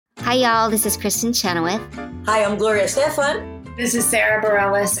Hi, y'all. This is Kristen Chenoweth. Hi, I'm Gloria Stefan. This is Sarah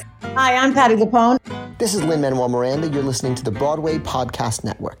Bareilles. Hi, I'm Patty Lapone. This is Lin-Manuel Miranda. You're listening to the Broadway Podcast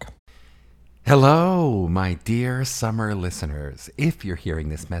Network. Hello, my dear summer listeners. If you're hearing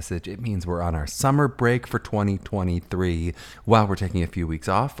this message, it means we're on our summer break for 2023. While we're taking a few weeks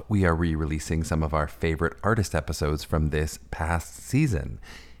off, we are re-releasing some of our favorite artist episodes from this past season.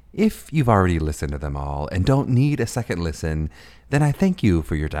 If you've already listened to them all and don't need a second listen, then I thank you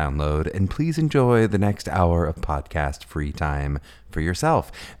for your download, and please enjoy the next hour of podcast free time for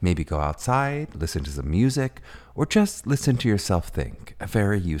yourself. Maybe go outside, listen to some music, or just listen to yourself think. A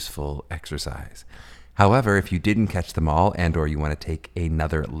very useful exercise. However, if you didn't catch them all and or you want to take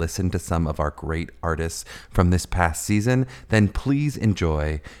another listen to some of our great artists from this past season, then please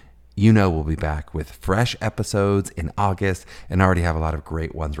enjoy. You know we'll be back with fresh episodes in August and already have a lot of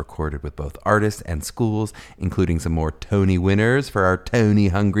great ones recorded with both artists and schools, including some more Tony winners for our Tony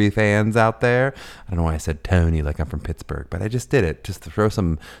hungry fans out there. I don't know why I said Tony like I'm from Pittsburgh, but I just did it just to throw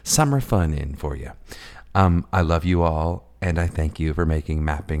some summer fun in for you. I love you all, and I thank you for making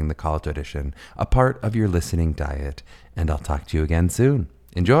Mapping the College Audition a part of your listening diet, and I'll talk to you again soon.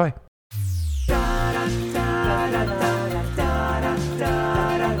 Enjoy!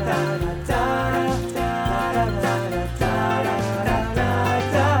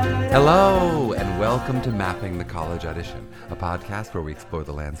 Hello, and welcome to Mapping the College Audition, a podcast where we explore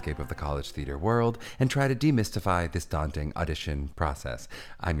the landscape of the college theater world and try to demystify this daunting audition process.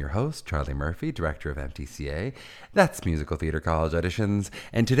 I'm your host, Charlie Murphy, director of MTCA. That's Musical Theater College Auditions,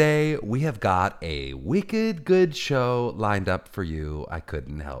 and today we have got a wicked good show lined up for you. I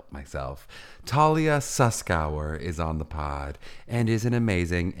couldn't help myself. Talia Suskauer is on the pod and is an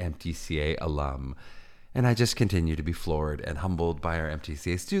amazing MTCA alum. And I just continue to be floored and humbled by our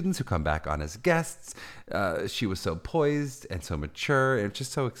MTCA students who come back on as guests. She was so poised and so mature. And it's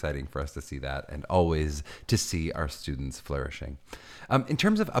just so exciting for us to see that and always to see our students flourishing. In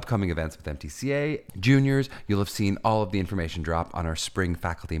terms of upcoming events with MTCA, juniors, you'll have seen all of the information drop on our Spring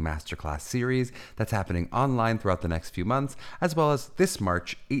Faculty Masterclass series that's happening online throughout the next few months, as well as this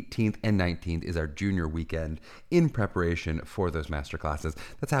March 18th and 19th is our junior weekend in preparation for those masterclasses.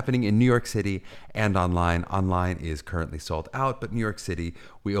 That's happening in New York City and online. Online is currently sold out, but New York City,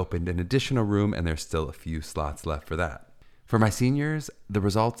 we opened an additional room and there's still a few slots left for that. For my seniors, the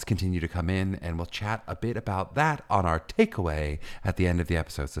results continue to come in, and we'll chat a bit about that on our takeaway at the end of the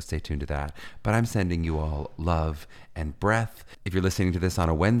episode, so stay tuned to that. But I'm sending you all love and breath. If you're listening to this on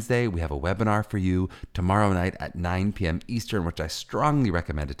a Wednesday, we have a webinar for you tomorrow night at 9 p.m. Eastern, which I strongly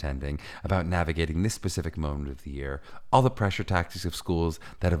recommend attending, about navigating this specific moment of the year, all the pressure tactics of schools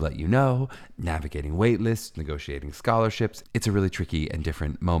that have let you know, navigating wait lists, negotiating scholarships. It's a really tricky and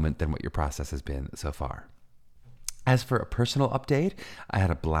different moment than what your process has been so far. As for a personal update, I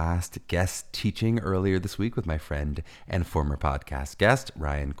had a blast guest teaching earlier this week with my friend and former podcast guest,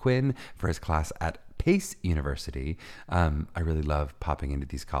 Ryan Quinn, for his class at Pace University. I really love popping into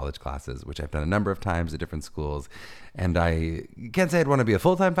these college classes, which I've done a number of times at different schools. And I can't say I'd want to be a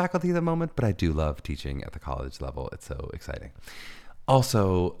full-time faculty at the moment, but I do love teaching at the college level. It's so exciting.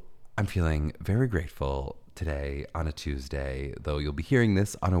 Also, I'm feeling very grateful today on a Tuesday, though you'll be hearing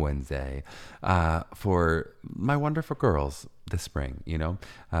this on a Wednesday, for my wonderful girls this spring. You know,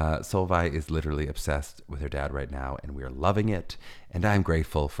 Solvay is literally obsessed with her dad right now, and we're loving it. And I'm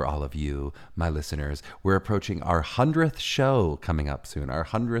grateful for all of you, my listeners. We're approaching our 100th show coming up soon. Our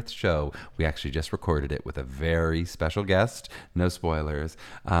 100th show. We actually just recorded it with a very special guest. No spoilers.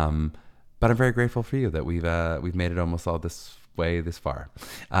 But I'm very grateful for you that we've made it almost all this way this far.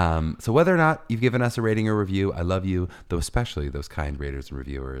 So whether or not you've given us a rating or review, I love you, though especially those kind raters and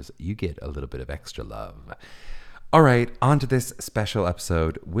reviewers. You get a little bit of extra love. All right, on to this special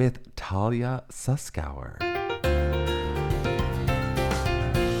episode with Talia Suskauer.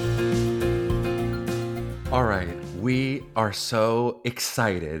 All right, we are so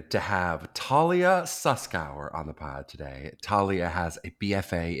excited to have Talia Suskauer on the pod today. Talia has a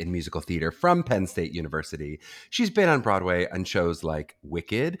BFA in musical theater from Penn State University. She's been on Broadway on shows like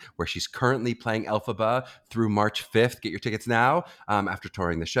Wicked, where she's currently playing Elphaba through March 5th. Get your tickets now after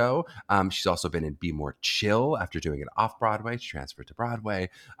touring the show. She's also been in Be More Chill after doing it off-Broadway. She transferred to Broadway.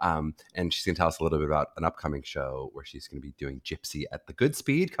 And she's going to tell us a little bit about an upcoming show where she's going to be doing Gypsy at the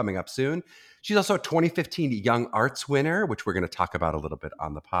Goodspeed coming up soon. She's also a 2015 Young Arts winner, which we're going to talk about a little bit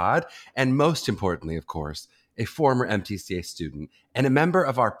on the pod. And most importantly, of course, a former MTCA student and a member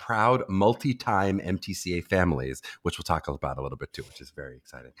of our proud multi-time MTCA families, which we'll talk about a little bit too, which is very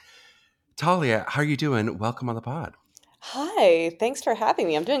exciting. Talia, how are you doing? Welcome on the pod. Hi, thanks for having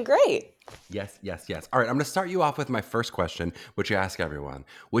me. I'm doing great. Yes, yes, yes. All right, I'm going to start you off with my first question, which I ask everyone,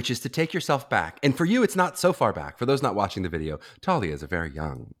 which is to take yourself back. And for you, it's not so far back. For those not watching the video, Talia is a very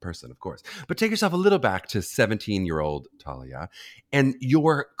young person, of course. But take yourself a little back to 17-year-old Talia and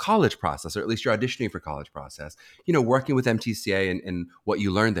your college process, or at least your auditioning for college process, working with MTCA and what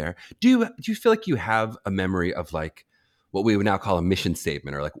you learned there. Do you feel like you have a memory of like what we would now call a mission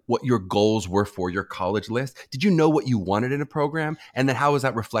statement, or like what your goals were for your college list? Did you know what you wanted in a program? And then how was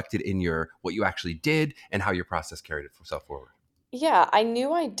that reflected in what you actually did and how your process carried itself forward? Yeah, I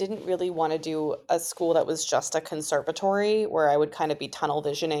knew I didn't really want to do a school that was just a conservatory where I would kind of be tunnel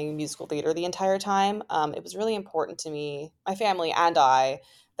visioning musical theater the entire time. It was really important to me, my family and I,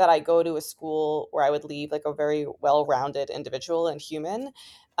 that I go to a school where I would leave like a very well-rounded individual and human.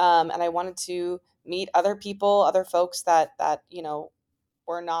 And I wanted to meet other people, other folks that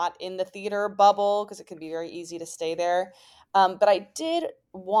were not in the theater bubble because it can be very easy to stay there. But I did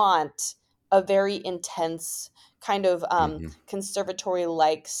want a very intense kind of Hmm. conservatory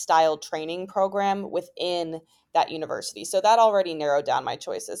like style training program within that university. So that already narrowed down my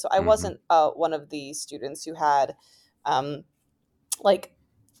choices. So I Hmm. wasn't one of the students who had um, like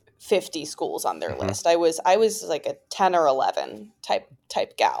 50 schools on their Hmm. list. I was like a 10 or 11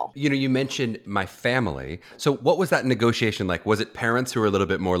 type gal. You mentioned my family. So what was that negotiation like? Was it parents who were a little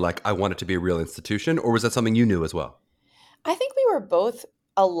bit more like, I want it to be a real institution, or was that something you knew as well? I think we were both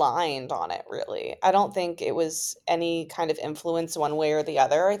aligned on it, really. I don't think it was any kind of influence one way or the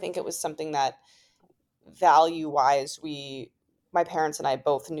other. I think it was something that value wise my parents and I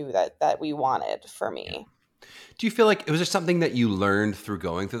both knew that we wanted for Yeah. me. Do you feel like it was just something that you learned through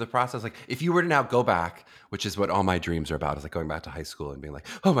going through the process? Like, if you were to now go back, which is what all my dreams are about, is like going back to high school and being like,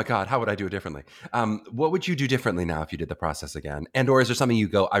 oh my God, how would I do it differently? What would you do differently now if you did the process again? And or is there something you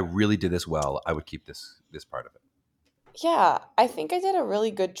go, I really did this well, I would keep this part of it? Yeah, I think I did a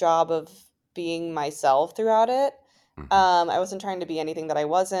really good job of being myself throughout it. Hmm. I wasn't trying to be anything that I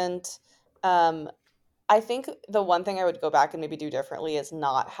wasn't. Um, I think the one thing I would go back and maybe do differently is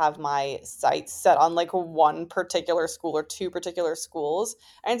not have my sights set on like one particular school or two particular schools.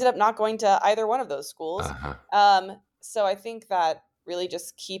 I ended up not going to either one of those schools. Uh-huh. So I think that really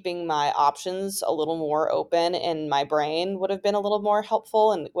just keeping my options a little more open in my brain would have been a little more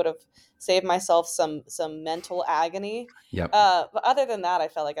helpful and would have saved myself some mental agony. Yep. But other than that, I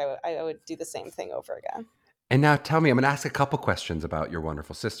felt like I would do the same thing over again. And now tell me, I'm going to ask a couple questions about your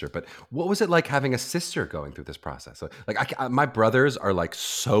wonderful sister, but what was it like having a sister going through this process? So, like, my brothers are like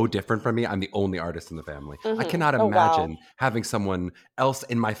so different from me. I'm the only artist in the family. I cannot Oh wow. imagine having someone else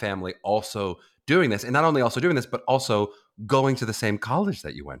in my family also doing this, and not only also doing this, but also going to the same college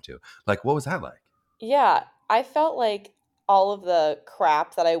that you went to. Like, what was that like? Yeah, I felt like all of the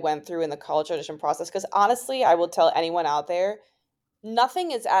crap that I went through in the college audition process, because honestly, I will tell anyone out there,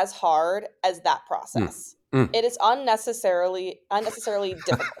 nothing is as hard as that Mm, process. mm. It is unnecessarily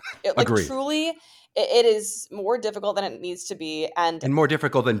difficult. It like Agreed. truly it is more difficult than it needs to be, and And more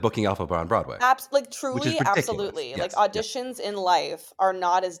difficult than booking Alpha on Broadway, like which is truly, ridiculous. absolutely. Like Yes. Yep. auditions in life are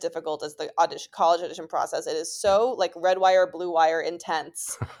not as difficult as the college audition process. It is Yep. so like red wire, blue wire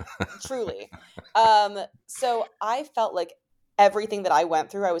intense, truly. So I felt like everything that I went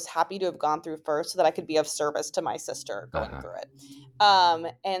through, I was happy to have gone through first so that I could be of service to my sister going Uh-huh. through it.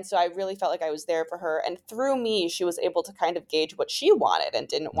 And so I really felt like I was there for her. And through me, she was able to kind of gauge what she wanted and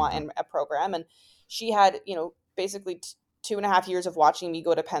didn't want Hmm. in a program. And she had, basically 2.5 years of watching me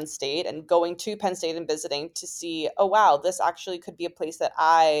go to Penn State and going to Penn State and visiting to see, oh wow, this actually could be a place that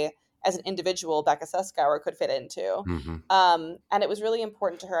I, as an individual, Becca Suskauer, could fit into. Hmm. And it was really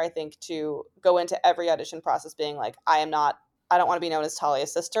important to her, I think, to go into every audition process being like, I don't want to be known as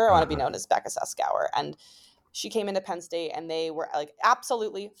Talia's sister. I want to be Uh-huh. known as Becca Suskauer. And she came into Penn State and they were like,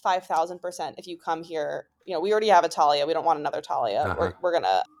 absolutely 5,000%. If you come here, we already have a Talia. We don't want another Talia. Uh-huh. We're going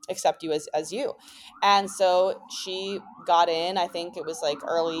to accept you as you. And so she got in, I think it was like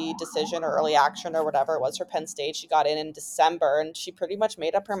early decision or early action or whatever it was for Penn State. She got in December and she pretty much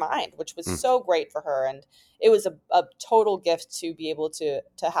made up her mind, which was Mm. so great for her. And it was a total gift to be able to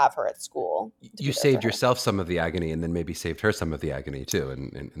have her at school, to You be there for saved her. yourself some of the agony and then maybe saved her some of the agony too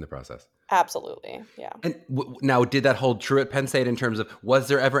in the process. Absolutely. Yeah. And now, did that hold true at Penn State in terms of, was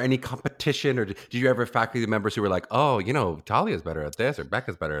there ever any competition, or did you ever have faculty members who were like, oh, Talia's better at this or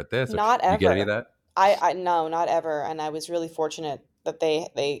Becca's better at this? Or Not did you get any of ever. that? I no, not ever. And I was really fortunate that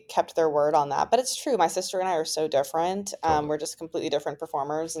they kept their word on that. But it's true. My sister and I are so different. Totally. We're just completely different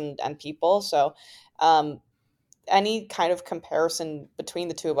performers and people. So um, any kind of comparison between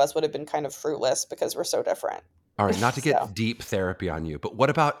the two of us would have been kind of fruitless because we're so different. All right, not to So. get deep therapy on you, but what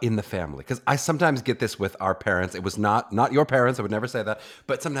about in the family? Because I sometimes get this with our parents. It was not your parents. I would never say that.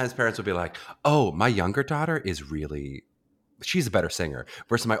 But sometimes parents will be like, oh, my younger daughter is really, she's a better singer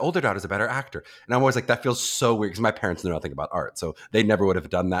versus my older daughter's a better actor. And I'm always like, that feels so weird because my parents know nothing about art. So they never would have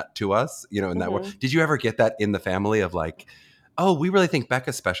done that to us, you know, in that way. Did you ever get that in the family of like, oh, we really think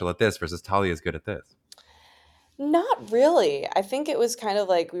Becca's special at this versus Talia's good at this? Not really. I think it was kind of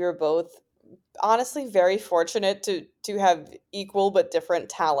like we were both honestly very fortunate to have equal but different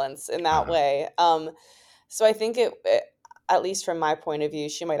talents in that Uh-huh. way. So I think at least from my point of view,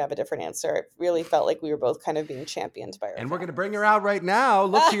 she might have a different answer. It really felt like we were both kind of being championed by our And we're going to families. bring her out right now.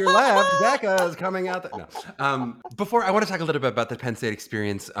 Look to your left. Becca is coming out. No. Before, I want to talk a little bit about the Penn State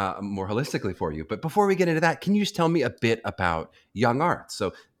experience more holistically for you. But before we get into that, can you just tell me a bit about young arts?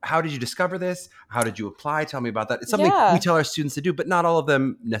 So how did you discover this? How did you apply? Tell me about that. It's something we Yeah. tell our students to do, but not all of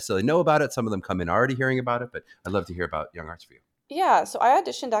them necessarily know about it. Some of them come in already hearing about it, but I'd love to hear about young arts for you. Yeah, so I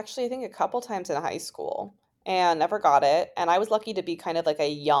auditioned actually I think a couple times in high school and never got it. And I was lucky to be kind of like a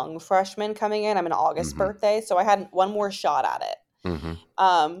young freshman coming in. I'm an August Mm-hmm. birthday, so I had one more shot at it.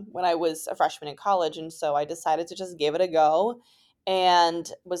 Mm-hmm. When I was a freshman in college. And so I decided to just give it a go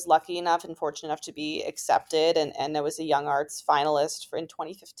and was lucky enough and fortunate enough to be accepted. And I was a Young Arts finalist in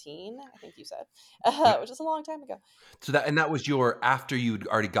 2015, I think you said, Yep. which is a long time ago. So that was your after you'd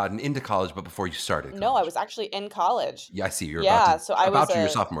already gotten into college, but before you started No, I college. was actually in college. Yeah, I see. You're Yeah, so I was about to your a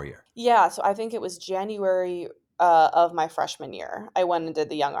sophomore year. Yeah, so I think it was January of my freshman year. I went and did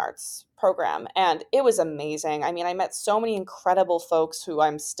the Young Arts program, and it was amazing. I mean, I met so many incredible folks who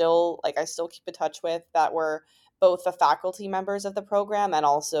I still keep in touch with that were both the faculty members of the program and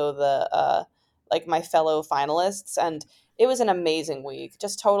also the like my fellow finalists. And it was an amazing week,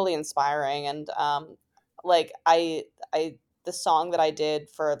 just totally inspiring. And like I the song that I did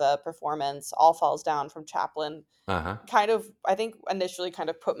for the performance, All Falls Down from Chaplin, Uh-huh. kind of I think initially kind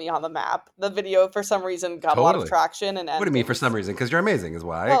of put me on the map. The video for some reason got a lot of Totally. traction What do you and mean it for some was reason? Because you're amazing is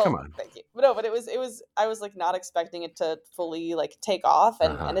why. Come well, on. thank you. But no, but it was I was like not expecting it to fully like take off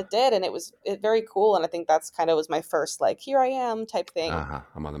Uh-huh. and it did and it very cool and I think that's kind of was my first like here I am type thing Uh-huh.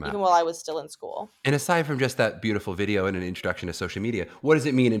 I'm on the even map. while I was still in school. And aside from just that beautiful video and an introduction to social media, what does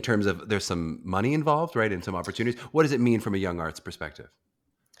it mean in terms of there's some money involved, right? And some opportunities. What does it mean from a young arts perspective?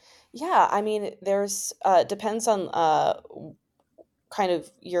 Yeah, I mean there's depends on kind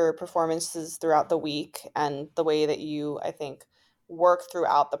of your performances throughout the week and the way that you, I think, work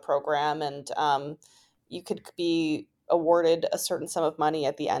throughout the program. And you could be awarded a certain sum of money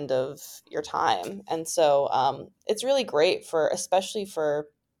at the end of your time. And so it's really great especially for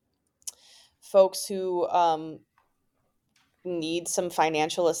folks who need some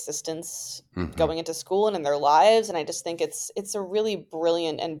financial assistance Mm-hmm. going into school and in their lives. And I just think it's a really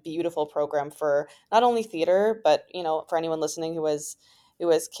brilliant and beautiful program for not only theater but for anyone listening who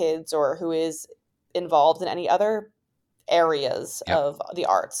has kids or who is involved in any other areas Yep. of the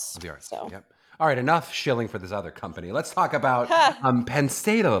arts. The arts. So Yep. All right, enough shilling for this other company. Let's talk about Ha! Penn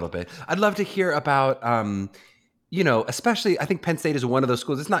State a little bit. I'd love to hear about especially I think Penn State is one of those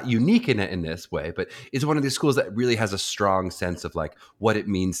schools. It's not unique in this way, but it's one of these schools that really has a strong sense of like what it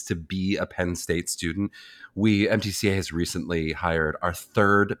means to be a Penn State student. MTCA has recently hired our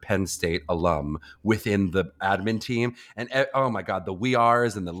third Penn State alum within the admin team, and oh my God, the we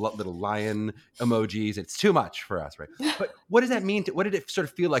are's and the little lion emojis. It's too much for us, right? But what does that mean? What did it sort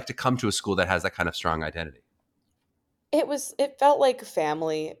of feel like to come to a school that has that kind of strong identity? it felt like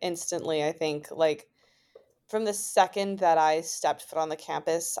family instantly. I think like from the second that I stepped foot on the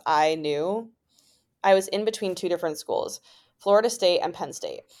campus, I knew I was in between two different schools, Florida State and Penn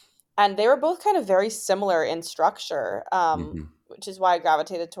State. And they were both kind of very similar in structure, Mm-hmm. which is why I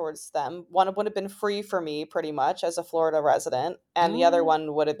gravitated towards them. One would have been free for me pretty much as a Florida resident, and the other Oh.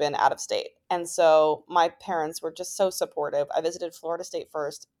 one would have been out of state. And so my parents were just so supportive. I visited Florida State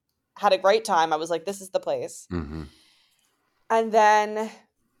first, had a great time. I was like, this is the place. Mm-hmm. And then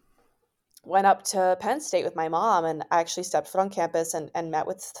went up to Penn State with my mom and I actually stepped foot on campus and met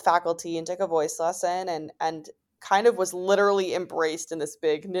with faculty and took a voice lesson and kind of was literally embraced in this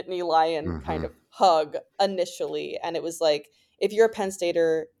big Nittany Lion kind Mm-hmm. of hug initially. And it was like, if you're a Penn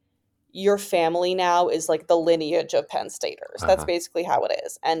Stater, your family now is like the lineage of Penn Staters. That's Uh-huh. basically how it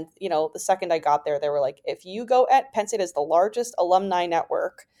is. And, the second I got there, they were like, if you go at Penn State is the largest alumni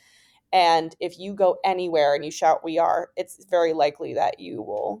network. And if you go anywhere and you shout, we are, it's very likely that you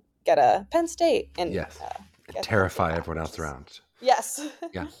will get a Penn State and Yes. get Terrify something everyone else which is- around. Yes.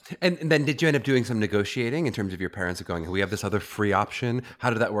 Yeah. And then did you end up doing some negotiating in terms of your parents going, we have this other free option? How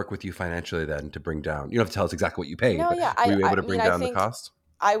did that work with you financially then to bring down? You don't have to tell us exactly what you paid, No, but yeah. were you I able to mean, bring I down the think cost?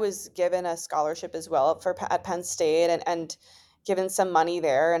 I was given a scholarship as well at Penn State, and given some money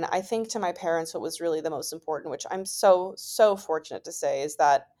there. And I think to my parents, what was really the most important, which I'm so fortunate to say, is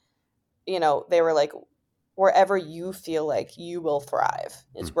that, they were like, wherever you feel like you will thrive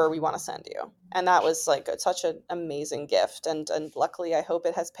is where we want to send you. And that was like such an amazing gift. And luckily, I hope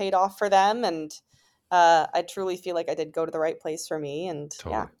it has paid off for them. And I truly feel like I did go to the right place for me. And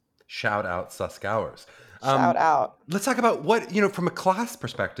yeah, Totally. Shout out Suskauers. shout out. Let's talk about what, from a class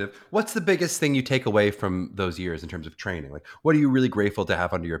perspective, what's the biggest thing you take away from those years in terms of training? Like, what are you really grateful to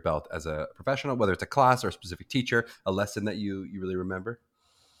have under your belt as a professional, whether it's a class or a specific teacher, a lesson that you really remember?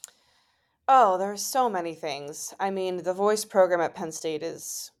 Oh, there's so many things. I mean, the voice program at Penn State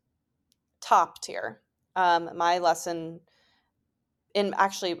is top tier. My lesson in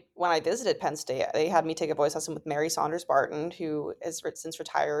actually when I visited Penn State, they had me take a voice lesson with Mary Saunders Barton, who has since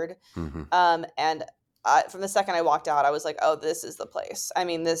retired. Mm-hmm. And from the second I walked out, I was like, "Oh, this is the place." I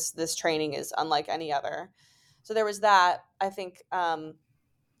mean, this training is unlike any other. So there was that. I think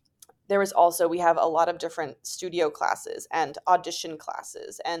there was also, we have a lot of different studio classes and audition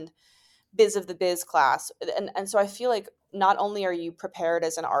classes and biz of the biz class. And so I feel like not only are you prepared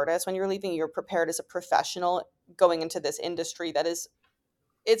as an artist when you're leaving, you're prepared as a professional going into this industry that is,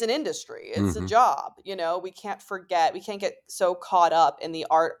 it's an industry, it's a Mm-hmm. job. We can't get so caught up in the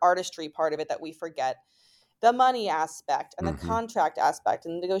artistry part of it that we forget the money aspect and the Mm-hmm. contract aspect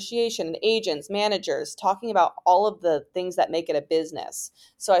and negotiation and agents, managers, talking about all of the things that make it a business.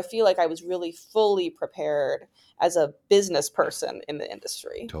 So I feel like I was really fully prepared as a business person in the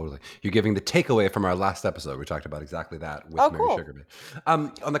industry. Totally. You're giving the takeaway from our last episode. We talked about exactly that with Oh, Mary cool. Sugarman.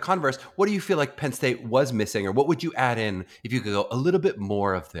 On the converse, what do you feel like Penn State was missing, or what would you add in if you could go a little bit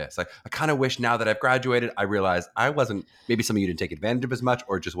more of this? Like, I kind of wish now that I've graduated, I realized I wasn't, maybe some of you didn't take advantage of as much,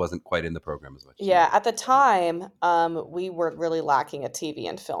 or just wasn't quite in the program as much as you Yeah, were. at the time, we were really lacking a TV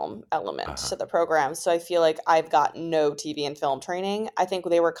and film element to the program. So I feel like I've got no TV and film training. I think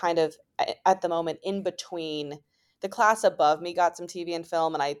they were kind of at the moment in between. The class above me got some TV and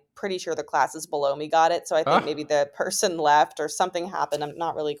film, and I'm pretty sure the classes below me got it. So I think Ah, maybe the person left or something happened. I'm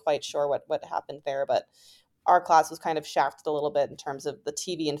not really quite sure what happened there, but our class was kind of shafted a little bit in terms of the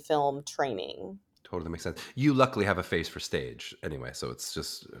TV and film training. totally makes sense. You luckily have a face for stage anyway, so it's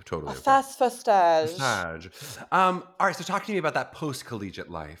just A totally okay. fast for stage. Massage. All right, so talk to me about that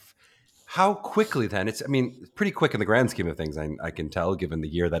post-collegiate life. How quickly then, it's pretty quick in the grand scheme of things, I can tell, given the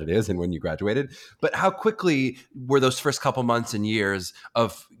year that it is and when you graduated, but how quickly were those first couple months and years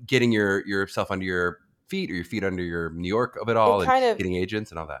of getting yourself under your feet, or your feet under your New York of it It all, and kind of getting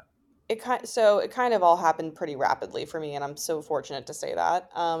agents and all that? it kind of all happened pretty rapidly for me, and I'm so fortunate to say that.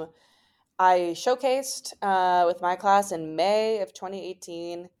 I showcased with my class in May of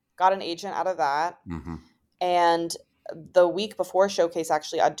 2018, got an agent out of that, Mm-hmm. and the week before showcase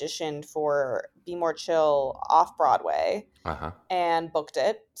actually auditioned for Be More Chill off Broadway Uh-huh. and booked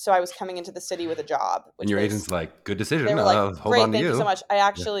it. So I was coming into the city with a job, And which your was, agent's like, good they decision. were like, Hold "Great, on to thank you so you. much." I Yeah.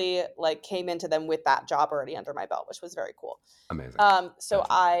 actually like came into them with that job already under my belt, which was very cool. Amazing. So Absolutely.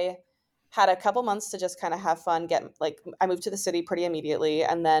 I had a couple months to just kind of have fun, I moved to the city pretty immediately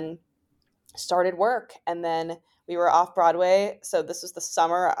and then started work. And then we were off Broadway. So this was the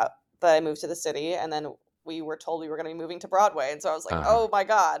summer that I moved to the city. And then we were told we were going to be moving to Broadway. And so I was like, Uh-huh. oh my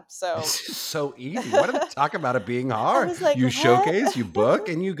God. So It's so easy. Why do they talk about it being I hard? was like, You what? showcase, you book,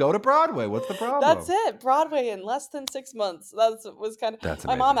 and you go to Broadway. What's the That's problem? it. Broadway in less than 6 months. Was kind of, That's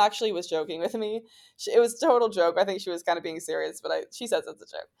my mom amazing. actually was joking with me. It was a total joke. I think she was kind of being serious, but she says it's a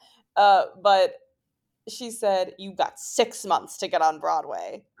joke. But she said, "You got 6 months to get on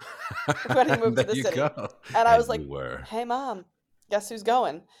Broadway when he And moved to there the you city." go. And I And was you like, were. "Hey, Mom, guess who's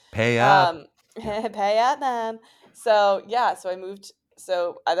going?" Pay up. Yeah, Pay up, Mom. So, yeah, so I moved.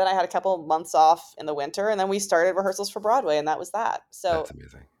 So then I had a couple months off in the winter, and then we started rehearsals for Broadway, and that was that. that's So,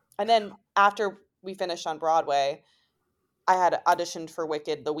 amazing. and then after we finished on Broadway, I had auditioned for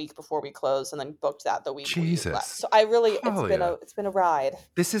Wicked the week before we closed, and then booked that the week we left. Jesus. So I really, Talia. it's been a ride.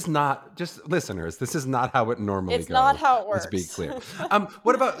 This is not, just listeners, this is not how it normally It's not goes. how it Let's be works. clear.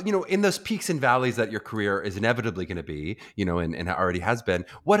 What about, in those peaks and valleys that your career is inevitably going to be, and already has been,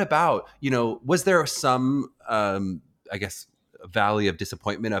 what about, was there some, I guess, valley of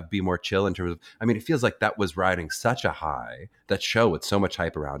disappointment of Be More Chill in terms of, it feels like that was riding such a high, that show with so much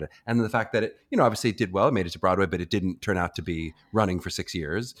hype around it. And the fact that it, obviously it did well, it made it to Broadway, but it didn't turn out to be running for 6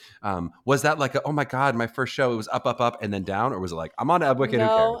 years. Was that like, oh my God, my first show, it was up, up, up, and then down? Or was it like, I'm on Wicked, who cares?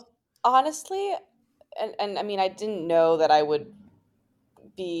 No, honestly, and I mean, I didn't know that I would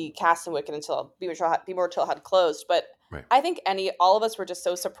be cast in Wicked until Be More Chill had closed. But Right. I think all of us were just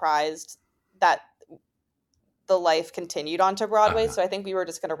so surprised that the life continued onto Broadway. Uh-huh. So I think we were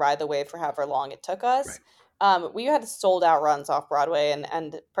just going to ride the wave for however long it took us. Right. We had sold out runs off Broadway,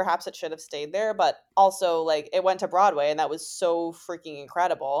 and perhaps it should have stayed there, but also like it went to Broadway, and that was so freaking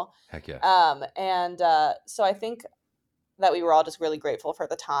incredible. Heck yes. So I think that we were all just really grateful for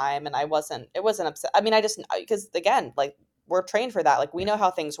the time, and it wasn't upset. I mean, because again, like we're trained for that. Like we know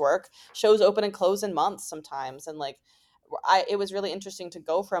how things work. Shows open and close in months sometimes, and like it was really interesting to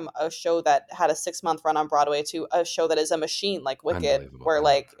go from a show that had a 6-month run on Broadway to a show that is a machine like Wicked, Unbelievable. where Yeah.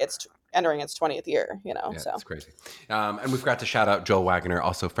 like it's entering its 20th year, you know. Yeah, So it's crazy. And we forgot to shout out Joel Wagner,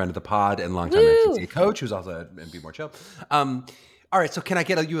 also friend of the pod and longtime Woo! MCT coach, who's also at Be More Chill. All right, so can I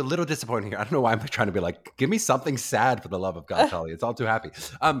get you a little disappointed here? I don't know why I'm trying to be like, give me something sad for the love of God, Talia. It's all too happy.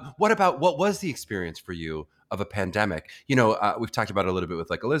 What was the experience for you of a pandemic? You know, we've talked about it a little bit with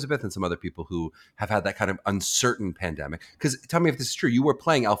like Elizabeth and some other people who have had that kind of uncertain pandemic. Because tell me if this is true. You were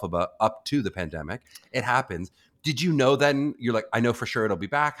playing Alphaba up to the pandemic. It happens. Did you know then? You're like, I know for sure it'll be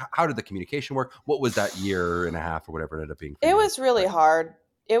back. How did the communication work? What was that year and a half or whatever it ended up being for you? It was really hard.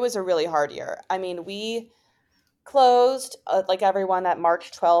 It was a really hard year. I mean, we closed like everyone at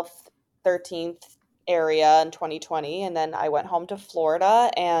March 12th, 13th area in 2020, and then I went home to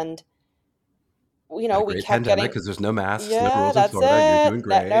Florida, and you Had know a we great kept pandemic getting because there's no masks, no yeah, rules in that's Florida. You're doing it.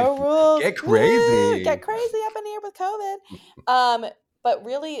 great. No rules. Get Woo! crazy. Get crazy up in here with COVID. But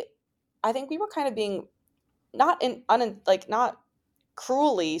really, I think we were kind of being not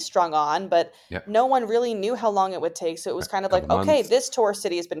cruelly strung on, but Yep. no one really knew how long it would take. So it was kind of like, Couple okay, months. this tour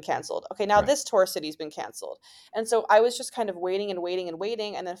city has been canceled. Okay, now Right. this tour city's been canceled. And so I was just kind of waiting and waiting and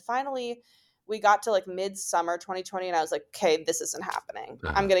waiting. And then finally we got to like midsummer 2020, and I was like, okay, this isn't happening.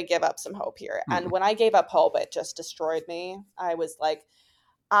 Uh-huh. I'm going to give up some hope here. And when I gave up hope, it just destroyed me. I was like,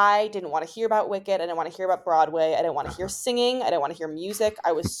 I didn't want to hear about Wicked. I didn't want to hear about Broadway. I didn't want to hear singing. I didn't want to hear music.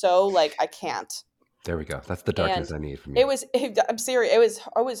 I was so like, I can't. There we go. That's the darkness And I need from you. I'm serious. It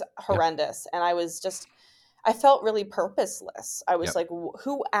was horrendous. And I felt really purposeless. I was Yep. like,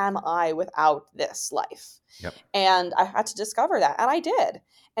 who am I without this life? Yep. And I had to discover that. And I did.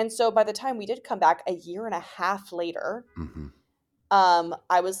 And so by the time we did come back a year and a half later, Mm-hmm.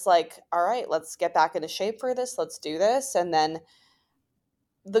 I was like, all right, let's get back into shape for this. Let's do this. And then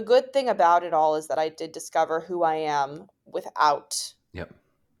the good thing about it all is that I did discover who I am without Yep.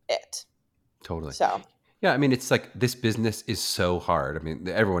 it. Totally. So Yeah, I mean, it's like this business is so hard. I mean,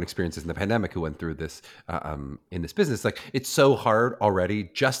 everyone experiences in the pandemic who went through this in this business. Like, it's so hard already,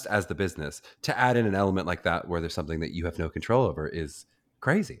 just as the business, to add in an element like that where there's something that you have no control over is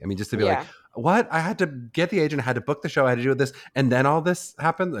crazy. I mean, just to be like, yeah. what? I had to get the agent, I had to book the show, I had to do this, and then all this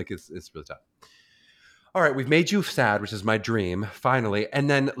happened. Like, it's really tough. All right, we've made you sad, which is my dream, finally. And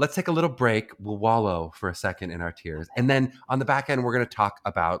then let's take a little break. We'll wallow for a second in our tears. And then on the back end, we're going to talk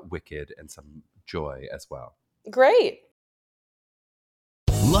about Wicked and some joy as well. Great.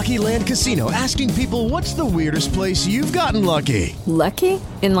 Lucky Land Casino, asking people, what's the weirdest place you've gotten lucky? Lucky?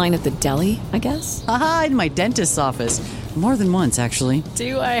 In line at the deli, I guess? Aha, in my dentist's office. More than once, actually.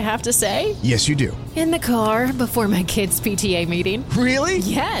 Do I have to say? Yes, you do. In the car before my kids' PTA meeting. Really?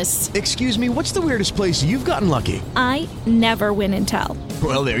 Yes. Excuse me, what's the weirdest place you've gotten lucky? I never win and tell.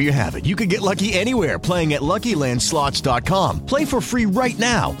 Well, there you have it. You can get lucky anywhere, playing at LuckyLandSlots.com. Play for free right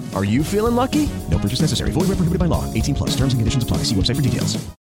now. Are you feeling lucky? No purchase necessary. Void where prohibited by law. 18 plus. Terms and conditions apply. See website for details.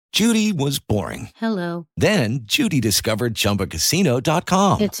 Judy was boring. Hello. Then Judy discovered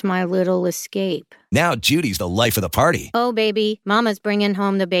ChumbaCasino.com. It's my little escape. Now Judy's the life of the party. Oh, baby, mama's bringing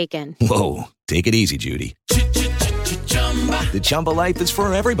home the bacon. Whoa, take it easy, Judy. The Chumba life is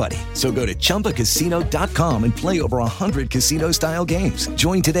for everybody. So go to ChumbaCasino.com and play over 100 casino-style games.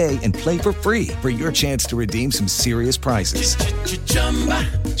 Join today and play for free for your chance to redeem some serious prizes.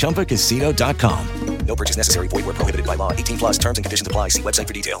 ChumbaCasino.com. No purchase necessary. Void where prohibited by law. 18 plus. Terms and conditions apply. See website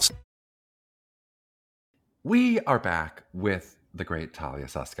for details. We are back with the great Talia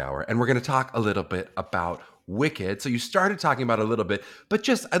Suskauer, and we're going to talk a little bit about Wicked. So you started talking about it a little bit, but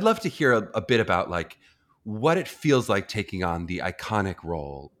just I'd love to hear a bit about like what it feels like taking on the iconic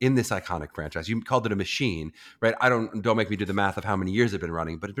role in this iconic franchise. You called it a machine, right? Don't make me do the math of how many years it's been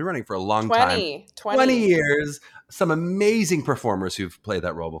running, but it's been running for a long time. 20 years. Some amazing performers who've played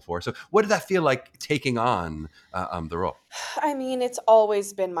that role before. So what did that feel like taking on the role? I mean, it's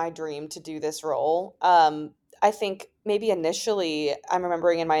always been my dream to do this role. I think maybe initially, I'm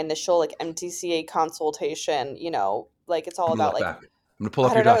remembering in my initial like MTCA consultation, you know, like it's all about like, I'm going to pull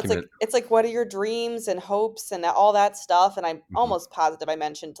up I your don't know, document. it's like, what are your dreams and hopes and all that stuff? And I'm almost positive I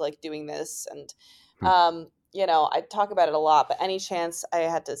mentioned like doing this, and you know, I talk about it a lot, but any chance I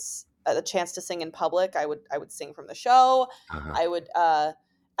had a chance to sing in public, I would sing from the show. I would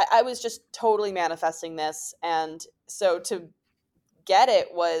I was just totally manifesting this. And so to get it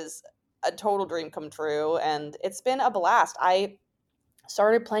was a total dream come true. And it's been a blast. I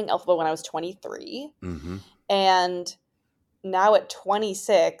started playing alphabet when I was 23. Mm-hmm. And now at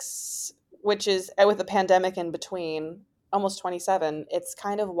 26, which is with the pandemic in between, almost 27, it's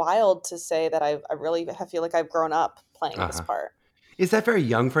kind of wild to say that I really feel like I've grown up playing this part. Is that very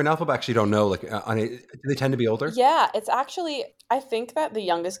young for an alphabet? I actually don't know. Like, do they tend to be older? Yeah, it's actually, I think that the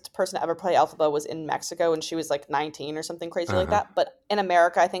youngest person to ever play alphabet was in Mexico, and she was like 19 or something crazy like that. But in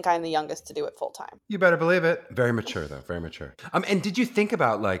America, I think I'm the youngest to do it full time. You better believe it. Very mature, though. Very mature. And did you think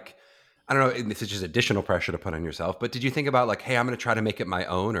about, like, I don't know, and this is just additional pressure to put on yourself, but did you think about, like, hey, I'm going to try to make it my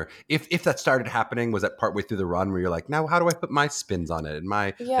own? Or if that started happening, was that partway through the run where you're like, now how do I put my spins on it and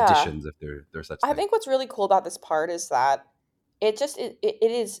my additions, if there's such I thing? think what's really cool about this part is that it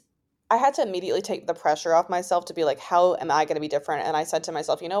is, I had to immediately take the pressure off myself to be like, how am I going to be different? And I said to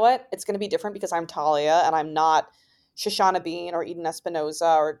myself, you know what? It's going to be different because I'm Talia and I'm not Shoshana Bean or Eden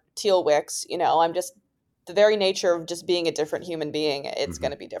Espinoza or Teal Wicks. You know, I'm just the very nature of just being a different human being. It's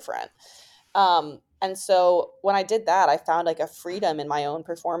going to be different. And so when I did that, I found like a freedom in my own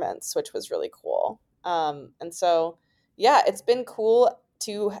performance, which was really cool. And so, yeah, it's been cool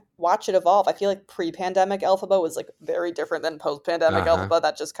to watch it evolve. I feel like pre-pandemic Elphaba was like very different than post-pandemic Elphaba.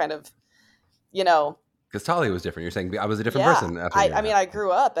 That just kind of, you know, because Talia was different. You're saying I was a different person. After I mean, I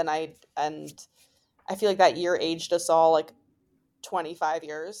grew up and I feel like that year aged us all like 25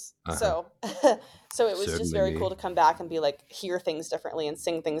 years. So so it was just very cool to come back and be like, hear things differently and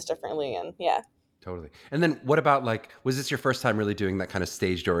sing things differently. And yeah. Totally. And then what about, like, was this your first time really doing that kind of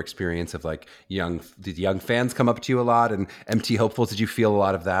stage door experience of like did young fans come up to you a lot and MT hopefuls? Did you feel a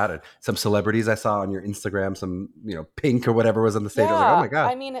lot of that? And some celebrities I saw on your Instagram, some, Pink or whatever was on the stage. I was like, oh my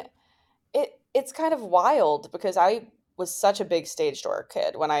God. I mean, it's kind of wild because I was such a big stage door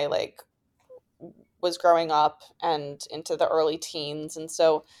kid when I like was growing up and into the early teens. And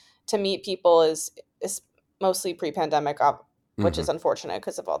so to meet people is mostly pre-pandemic, which is unfortunate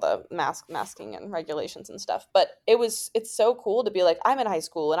because of all the masking and regulations and stuff. But it's so cool to be like, I'm in high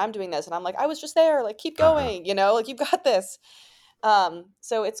school and I'm doing this. And I'm like, I was just there, like, keep going, like, you've got this.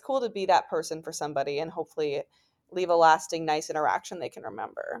 So it's cool to be that person for somebody and hopefully leave a lasting, nice interaction they can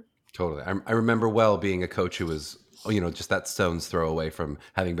remember. Totally. I remember well being a coach who was, just that stone's throw away from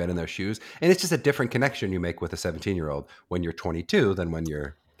having been in their shoes. And it's just a different connection you make with a 17-year-old when you're 22 than when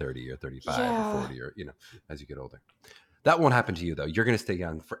you're 30 or 35 or 40 or, as you get older. That won't happen to you, though. You're going to stay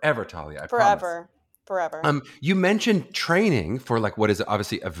young forever, Talia. I promise. Forever. You mentioned training for like what is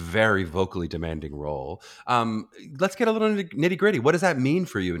obviously a very vocally demanding role. Let's get a little nitty gritty. What does that mean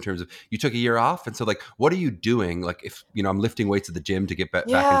for you in terms of you took a year off? And so like, what are you doing? Like if, I'm lifting weights at the gym to get back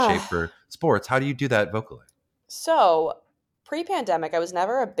in shape for sports. How do you do that vocally? So pre-pandemic, I was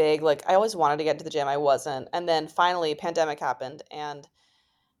never a big, like I always wanted to get to the gym. I wasn't. And then finally pandemic happened. And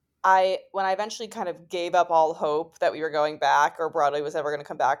when I eventually kind of gave up all hope that we were going back or Broadway was ever going to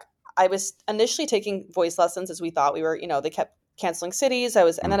come back, I was initially taking voice lessons as we thought we were, they kept canceling cities.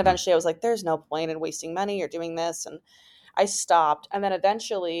 And then eventually I was like, there's no point in wasting money or doing this. And I stopped. And then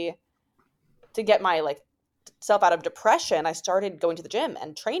eventually to get my like self out of depression, I started going to the gym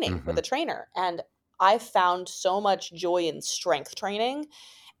and training with a trainer. And I found so much joy in strength training.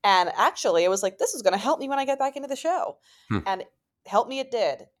 And actually it was like, this is going to help me when I get back into the show. And help me it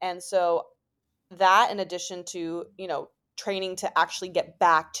did. And so that in addition to, training to actually get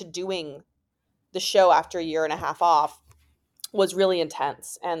back to doing the show after a year and a half off was really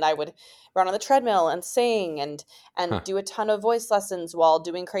intense. And I would run on the treadmill and sing and do a ton of voice lessons while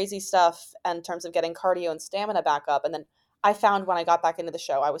doing crazy stuff in terms of getting cardio and stamina back up. And then I found when I got back into the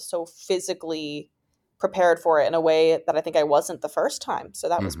show, I was so physically prepared for it in a way that I think I wasn't the first time. So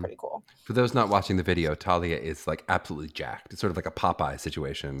that was pretty cool. For those not watching the video, Talia is like absolutely jacked. It's sort of like a Popeye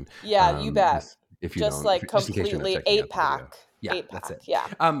situation. Yeah, you bet. If you just don't, like just in case you're not completely checking out the 8-pack. video. Yeah, 8-pack. that's it. Yeah.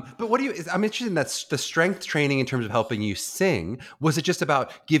 But what I'm interested in that the strength training in terms of helping you sing. Was it just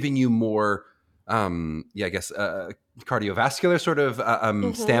about giving you more, cardiovascular sort of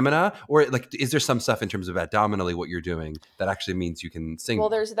stamina, or like is there some stuff in terms of abdominally what you're doing that actually means you can sing? Well,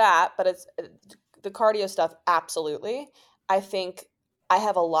 there's that, but it's the cardio stuff. Absolutely. I think I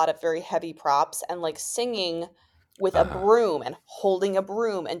have a lot of very heavy props and like singing with a broom and holding a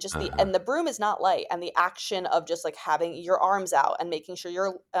broom and just and the broom is not light, and the action of just like having your arms out and making sure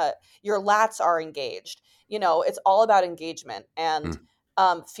your lats are engaged. It's all about engagement and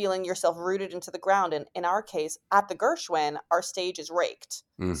feeling yourself rooted into the ground. And in our case, at the Gershwin, our stage is raked.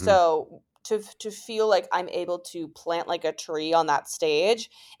 So to feel like I'm able to plant like a tree on that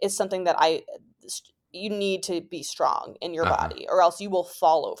stage is something that you need to be strong in your Uh-huh. body or else you will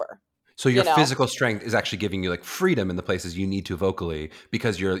fall over. So your You know? physical strength is actually giving you like freedom in the places you need to vocally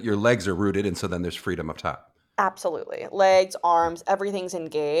because your legs are rooted, and so then there's freedom up top. Absolutely. Legs, arms, everything's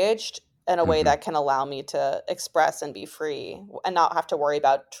engaged in a way Mm-hmm. that can allow me to express and be free and not have to worry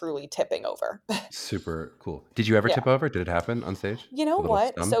about truly tipping over. Super cool. Did you ever Yeah. tip over? Did it happen on stage? You know A little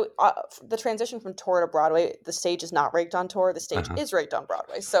what? scum? So the transition from tour to Broadway, the stage is not rigged on tour. The stage Uh-huh. is rigged on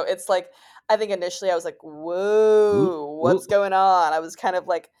Broadway. So it's like, I think initially I was like, Ooh, whoa, what's ooh. going on? I was kind of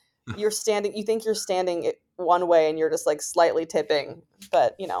like, you think you're standing one way and you're just like slightly tipping,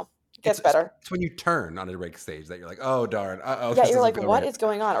 but it gets better. It's when you turn on a rake stage that you're like, oh darn, Yeah, this you're doesn't like, feel what right. is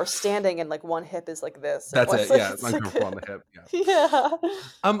going on? Or standing and like one hip is like this, and That's one's it. like Yeah, it's like uncomfortable on the hip. Yeah.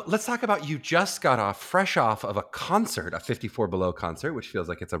 yeah. Let's talk about you just got fresh off of a concert, a 54 Below concert, which feels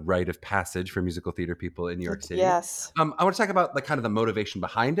like it's a rite of passage for musical theater people in New York City. Yes. I want to talk about like kind of the motivation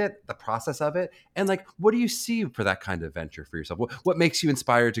behind it, the process of it, and like what do you see for that kind of venture for yourself? What makes you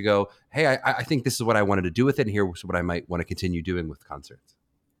inspired to go, hey, I think this is what I wanted to do with it, and here's what I might want to continue doing with concerts.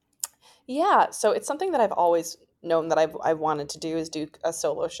 Yeah, so it's something that I've always known that I've wanted to do is do a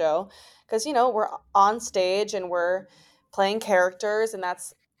solo show because we're on stage and we're playing characters, and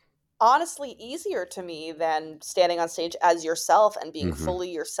that's honestly easier to me than standing on stage as yourself and being Mm-hmm. fully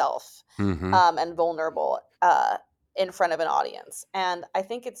yourself, Mm-hmm. and vulnerable in front of an audience. And I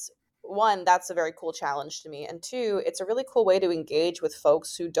think it's one, that's a very cool challenge to me, and two, it's a really cool way to engage with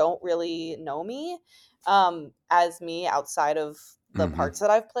folks who don't really know me as me outside of the Mm-hmm. parts that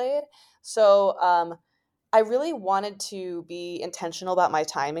I've played. So I really wanted to be intentional about my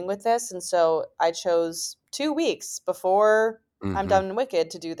timing with this. And so I chose 2 weeks before I'm Mm-hmm. done in Wicked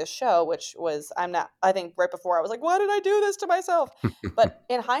to do this show, which was, I think right before I was like, why did I do this to myself? But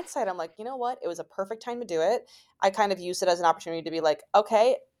in hindsight, I'm like, you know what? It was a perfect time to do it. I kind of used it as an opportunity to be like,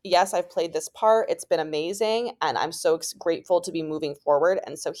 okay, yes, I've played this part. It's been amazing. And I'm so grateful to be moving forward.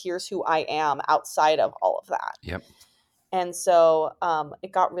 And so here's who I am outside of all of that. Yep. And so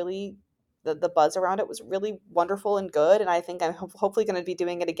it got really, the buzz around it was really wonderful and good. And I think I'm hopefully going to be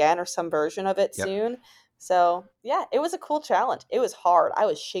doing it again or some version of it Yep. soon. So yeah, it was a cool challenge. It was hard. I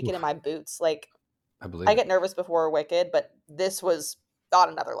was shaking Oof. in my boots. Like I believe I it. get nervous before Wicked, but this was on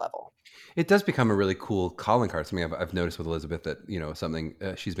another level. It does become a really cool calling card. Something I've noticed with Elizabeth that, something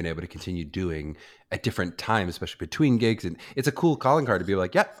she's been able to continue doing at different times, especially between gigs. And it's a cool calling card to be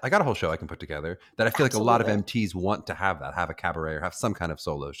like, yeah, I got a whole show I can put together that I feel like a lot of Absolutely. MTs want to have a cabaret or have some kind of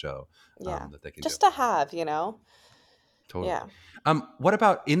solo show Yeah. that they can Just do. to have, Totally. Yeah. What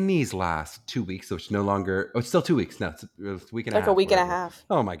about in these last 2 weeks, which no longer, it's still 2 weeks now, it's a week and a Like half. a week and a whatever. half.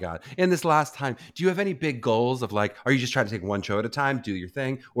 Oh my God. In this last time, do you have any big goals of like, are you just trying to take one show at a time, do your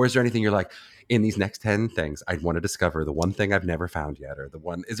thing? Or is there anything you're like, in these next 10 things, I'd want to discover the one thing I've never found yet, or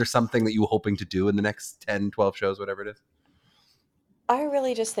is there something that you were hoping to do in the next 10, 12 shows, whatever it is? I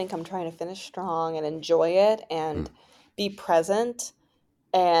really just think I'm trying to finish strong and enjoy it and be present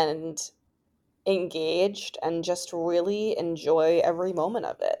and engaged and just really enjoy every moment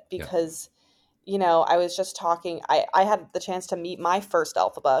of it Yeah. because I was just talking, I had the chance to meet my first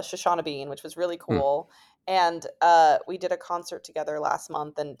Elphaba, Shoshana Bean, which was really cool. And we did a concert together last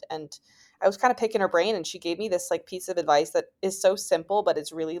month, and I was kind of picking her brain, and she gave me this like piece of advice that is so simple but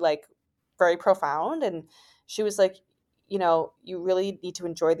it's really like very profound. And she was like, you really need to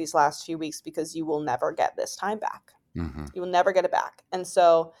enjoy these last few weeks because you will never get this time back. Mm-hmm. You will never get it back. And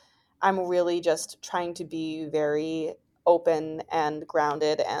so I'm really just trying to be very open and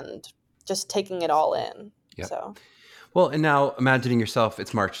grounded and just taking it all in. Yep. So, well, and now imagining yourself,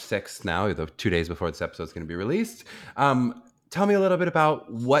 it's March 6th now, 2 days before this episode is going to be released. Tell me a little bit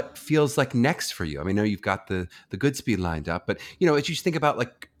about what feels like next for you. I mean, I know you've got the Goodspeed lined up, but as you think about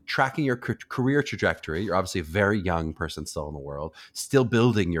like tracking your career trajectory, you're obviously a very young person still in the world, still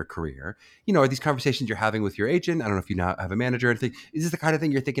building your career. Are these conversations you're having with your agent? I don't know if you now have a manager or anything. Is this the kind of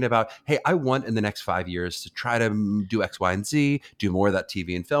thing you're thinking about? Hey, I want in the next 5 years to try to do X, Y, and Z, do more of that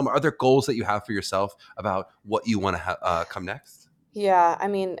TV and film. Are there goals that you have for yourself about what you want to come next? yeah, I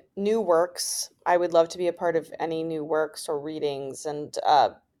mean, new works. I would love to be a part of any new works or readings and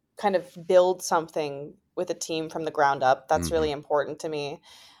kind of build something with a team from the ground up. That's really important to me.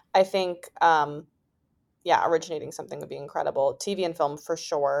 I think, originating something would be incredible. TV and film for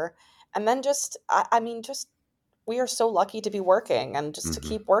sure. And then just, I mean, just we are so lucky to be working and just to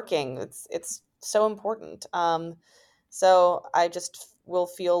keep working. It's so important. So I just will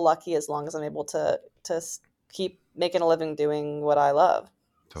feel lucky as long as I'm able to keep making a living doing what I love.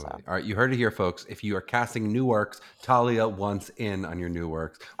 Totally. So. All right, you heard it here, folks. If you are casting new works, Talia wants in on your new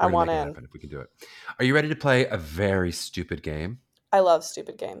works. I We're going want to make it in. happen if we can do it. Are you ready to play a very stupid game? I love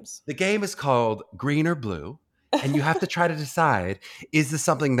stupid games. The game is called Green or Blue, and you have to try to decide, is this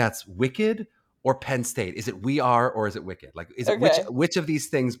something that's Wicked or Penn State? Is it We Are or is it Wicked? Like, is it which of these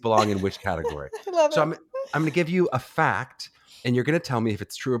things belong in which category? I love so it. I'm going to give you a fact, and you're going to tell me if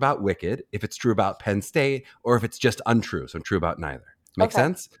it's true about Wicked, if it's true about Penn State, or if it's just untrue. So true about neither. Make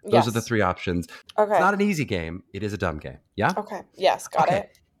sense? Those are the three options. Okay. It's not an easy game. It is a dumb game. Yeah? Okay. Yes, got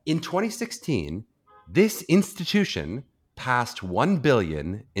it. In 2016, this institution passed $1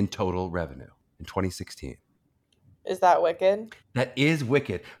 billion in total revenue in 2016. Is that Wicked? That is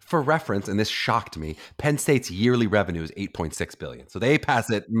Wicked. For reference, and this shocked me, Penn State's yearly revenue is $8.6 billion. So they pass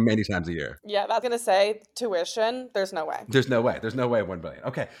it many times a year. Yeah, that's going to say tuition. There's no way. There's no way. There's no way $1 billion.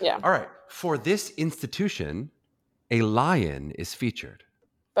 Okay. Yeah. All right. For this institution, a lion is featured.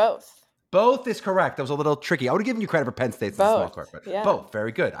 Both. Both is correct. That was a little tricky. I would have given you credit for Penn State's small court, but both.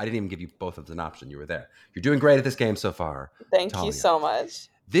 Very good. I didn't even give you both as an option. You were there. You're doing great at this game so far. Thank Talia. you so much.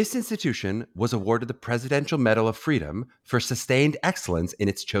 This institution was awarded the Presidential Medal of Freedom for sustained excellence in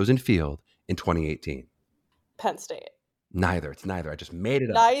its chosen field in 2018. Penn State. Neither. It's neither. I just made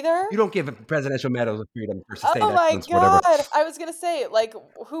it up. Neither? You don't give Presidential Medals of Freedom for sustained excellence. Oh my God. Whatever. I was going to say, like,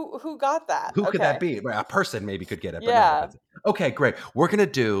 who got that? Who could that be? A person maybe could get it. But yeah. No, okay, great. We're going to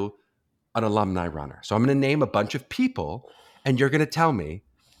do an alumni runner. So I'm going to name a bunch of people, and you're going to tell me,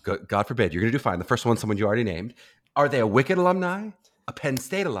 God forbid, you're going to do fine. The first one's someone you already named. Are they a Wicked alumni, a Penn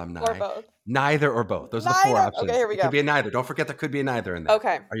State alumni? Or both. Neither or both. Those are the four options. Okay, here we go. It could be a neither. Don't forget there could be a neither in there.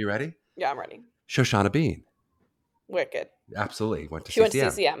 Okay. Are you ready? Yeah, I'm ready. Shoshana Bean. Wicked. Absolutely. She went to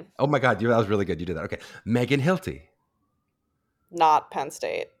CCM. Oh my God, that was really good. You did that. Okay. Megan Hilty. Not Penn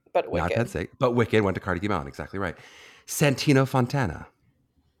State, but Wicked. Not Penn State, but Wicked went to Carnegie Mellon. Exactly right. Santino Fontana.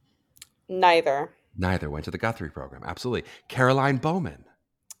 Neither. Neither went to the Guthrie program. Absolutely. Caroline Bowman.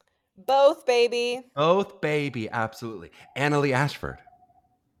 Both, baby. Both, baby. Absolutely. Annalie Ashford.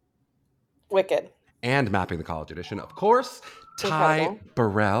 Wicked. And Mapping the College Edition, of course. Ty Incredible.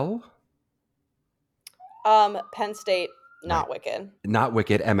 Burrell. Penn State, not Wicked. Not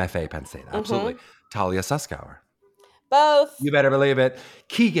Wicked, MFA Penn State. Absolutely. Talia Suskauer. Both. You better believe it.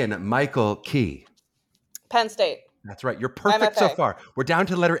 Keegan Michael Key. Penn State. That's right. You're perfect so MFA. far. We're down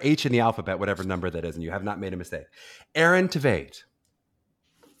to the letter H in the alphabet, whatever number that is, and you have not made a mistake. Aaron Tveit.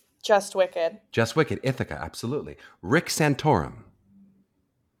 Just Wicked. Just Wicked. Ithaca. Absolutely. Rick Santorum.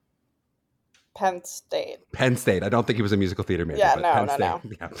 Penn State. Penn State. I don't think he was a musical theater major. Yeah, but no, Penn no,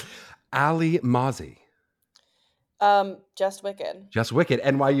 State. no. Yeah. Ali Mozzie. Just Wicked. Just Wicked.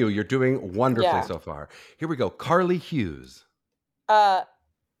 NYU. You're doing wonderfully Yeah. so far. Here we go. Carly Hughes.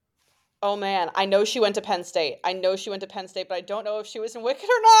 Oh man, I know she went to Penn State. But I don't know if she was in Wicked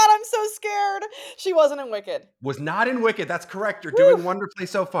or not. I'm so scared. She wasn't in Wicked. Was not in Wicked. That's correct. You're doing wonderfully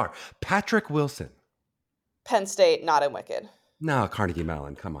so far. Patrick Wilson. Penn State, not in Wicked. No, Carnegie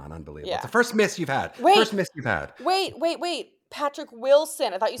Mellon. Come on. Unbelievable. Yeah. It's the first miss you've had. Wait. First miss you've had. Wait. Patrick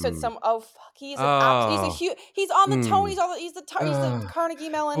Wilson. I thought you said some. Oh fuck, he's a huge. He's on the Tony. He's the Carnegie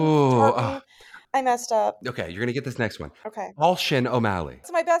Mellon. Tartan. I messed up. Okay, you're going to get this next one. Okay. Alshin O'Malley. It's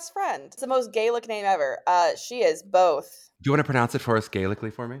my best friend. It's the most Gaelic name ever. She is both. Do you want to pronounce it for us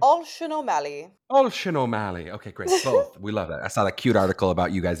Gaelically for me? Alshin O'Malley. Alshin O'Malley. Okay, great. Both. We love that. I saw that cute article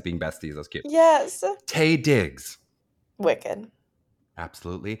about you guys being besties. That was cute. Yes. Tay Diggs. Wicked.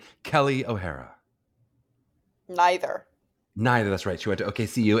 Absolutely. Kelly O'Hara. Neither. That's right. She went to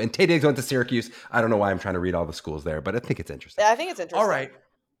OKCU, and Tay Diggs went to Syracuse. I don't know why I'm trying to read all the schools there, but I think it's interesting. Yeah, I think it's interesting. All right.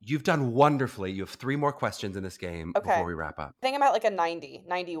 You've done wonderfully. You have 3 more questions in this game before we wrap up. I think I'm at like a 90,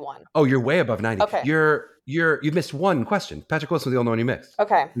 91. Oh, you're way above 90. Okay. You've missed one question. Patrick Wilson's the only one you missed.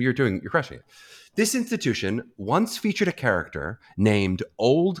 Okay. You're crushing it. This institution once featured a character named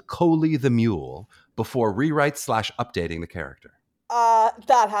Old Coley the Mule before rewrites/updating the character.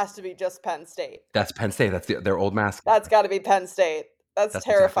 That has to be just Penn State. That's Penn State. That's their old mascot. That's got to be Penn State. That's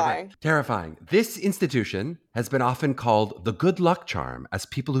terrifying. Exactly right. Terrifying. This institution has been often called the good luck charm, as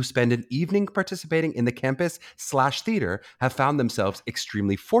people who spend an evening participating in the campus/theater have found themselves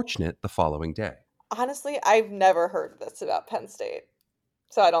extremely fortunate the following day. Honestly, I've never heard this about Penn State,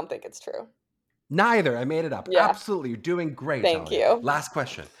 so I don't think it's true. Neither. I made it up. Yeah. Absolutely. You're doing great. Thank Talia. you. Last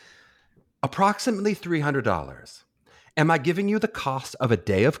question. Approximately $300. Am I giving you the cost of a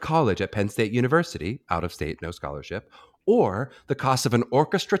day of college at Penn State University, out of state, no scholarship, or the cost of an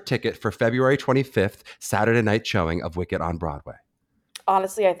orchestra ticket for February 25th, Saturday night showing of Wicked on Broadway?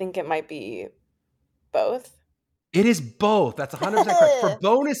 Honestly, I think it might be both. It is both. That's 100% correct. For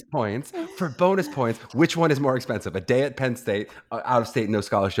bonus points, which one is more expensive? A day at Penn State, out of state, no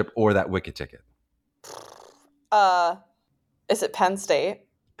scholarship, or that Wicked ticket? Is it Penn State?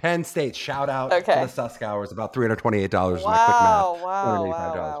 Penn State, shout out to Okay. the Suskauers, about $328 is my quick math. Wow, wow, wow, $285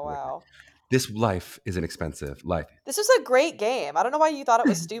 wow, for my quick. wow. This life is an expensive life. This was a great game. I don't know why you thought it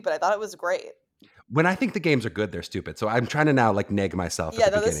was stupid. I thought it was great. When I think the games are good, they're stupid. So I'm trying to now like neg myself Yeah,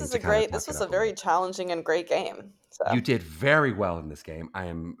 at the no, this beginning is to a kind of great, talk this it was up a a little very bit. challenging and great game. So You did very well in this game. I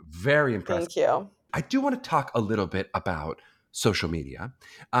am very impressed. thank you. I do want to talk a little bit about social media.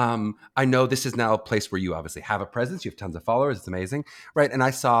 I know this is now a place where you obviously have a presence. You have tons of followers. It's amazing, right? And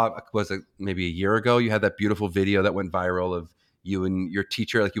I saw, was it maybe a year ago, you had that beautiful video that went viral of you and your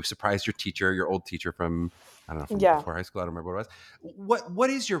teacher, like you surprised your teacher, your old teacher from, I don't know, from Yeah. before high school. I don't remember what it was. What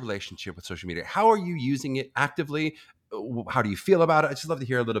is your relationship with social media? How are you using it actively? How do you feel about it? I'd just love to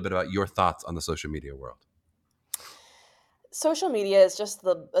hear a little bit about your thoughts on the social media world. Social media is just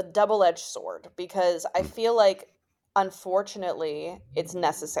a double-edged sword because I feel like, unfortunately, it's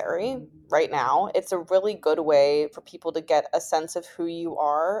necessary right now. It's a really good way for people to get a sense of who you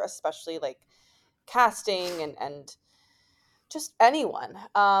are, especially like casting and just anyone.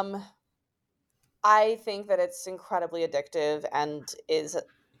 I think that it's incredibly addictive and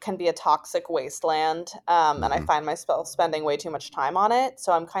can be a toxic wasteland. And I find myself spending way too much time on it.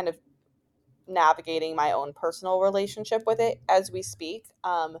 So I'm kind of navigating my own personal relationship with it as we speak.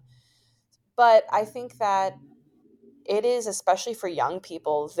 But I think that it is, especially for young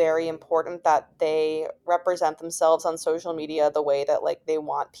people, very important that they represent themselves on social media the way that like they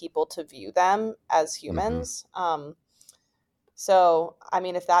want people to view them as humans. So, I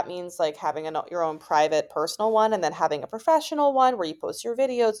mean, if that means like having your own private personal one and then having a professional one where you post your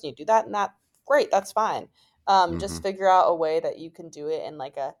videos and you do that and that, great, that's fine. Just figure out a way that you can do it in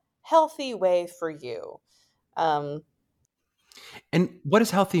like a healthy way for you. And what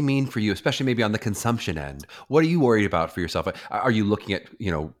does healthy mean for you, especially maybe on the consumption end? What are you worried about for yourself? Are you looking at,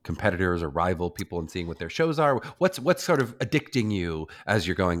 competitors or rival people and seeing what their shows are? What's sort of addicting you as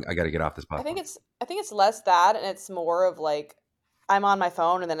you're going, I got to get off this I platform? think it's less that, and it's more of like I'm on my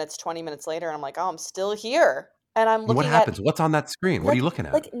phone and then it's 20 minutes later and I'm like, oh, I'm still here. And I'm And what looking at happens? What's on that screen? What are you looking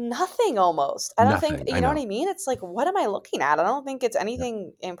at? like nothing almost. I don't think, Nothing. you I know what know. I mean? It's like, what am I looking at? I don't think it's Yep.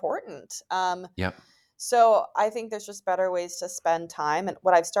 anything important. Yep. So I think there's just better ways to spend time. And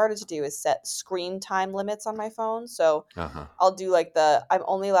what I've started to do is set screen time limits on my phone. So I'll do like I'm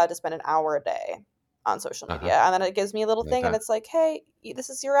only allowed to spend an hour a day on social media. And then it gives me a little Like thing and that. it's like, hey, this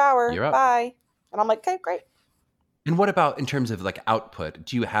is your hour. You're up. Bye. And I'm like, okay, great. And what about in terms of like output?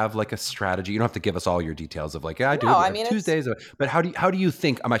 Do you have like a strategy? You don't have to give us all your details of like, I do No, it I every mean, Tuesdays. But how do you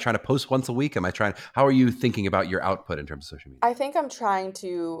think? Am I trying to post once a week? How are you thinking about your output in terms of social media? I think I'm trying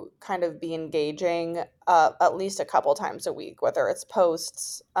to kind of be engaging at least a couple times a week, whether it's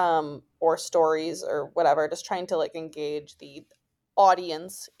posts or stories or whatever, just trying to like engage the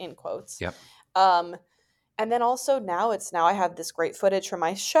audience in quotes. Yep. And then also now I have this great footage from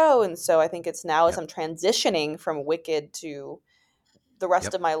my show. And so I think it's now as I'm transitioning from Wicked to the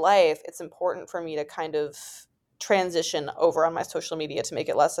rest of my life, it's important for me to kind of transition over on my social media to make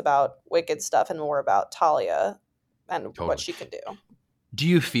it less about Wicked stuff and more about Talia and what she can do. Do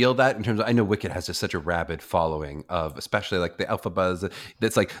you feel that in terms of, I know Wicked has just such a rabid following of, especially like the Alpha Buzz.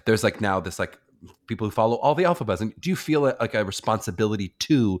 That's like, there's like now this like people who follow all the Alpha Buzz. And do you feel like a responsibility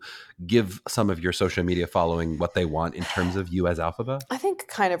to give some of your social media following what they want in terms of you as Alpha Buzz? I think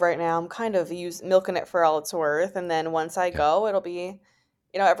kind of right now I'm kind of milking it for all it's worth. And then once I go, it'll be,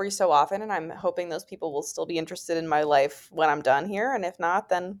 every so often. And I'm hoping those people will still be interested in my life when I'm done here. And if not,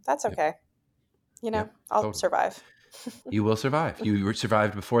 then that's okay. I'll survive. You will survive. You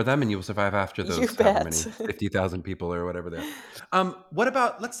survived before them, and you will survive after those. You however bet. many 50,000 people or whatever they are. What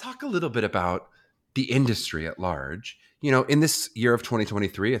about? Let's talk a little bit about the industry at large. In this year of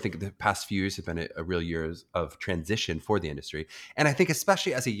 2023, I think the past few years have been a real years of transition for the industry, and I think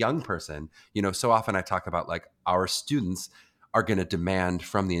especially as a young person, so often I talk about like our students are going to demand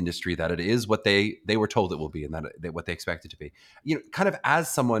from the industry that it is what they were told it will be, and that what they expect it to be. Kind of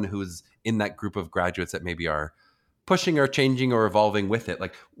as someone who's in that group of graduates that maybe are pushing or changing or evolving with it,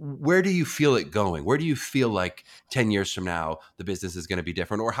 like where do you feel it going? Where do you feel like 10 years from now the business is going to be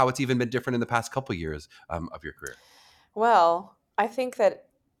different, or how it's even been different in the past couple of years of your career? Well, I think that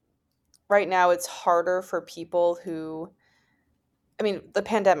right now it's harder for people the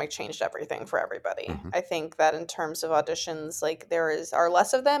pandemic changed everything for everybody. I think that in terms of auditions, like are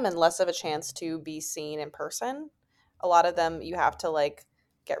less of them and less of a chance to be seen in person. A lot of them you have to like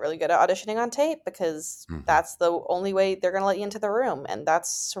get really good at auditioning on tape because that's the only way they're going to let you into the room. And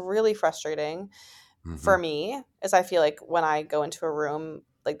that's really frustrating for me, as I feel like when I go into a room,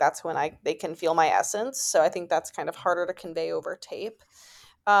 like that's when they can feel my essence. So I think that's kind of harder to convey over tape.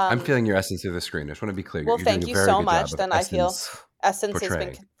 I'm feeling your essence through the screen. I just want to be clear. Well, You're thank doing you a very so good much. job of Then I feel essence has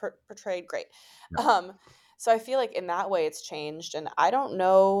been Portrayed. portrayed great. Yeah. So I feel like in that way it's changed, and I don't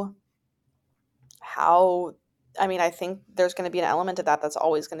know how. I mean, I think there's going to be an element of that that's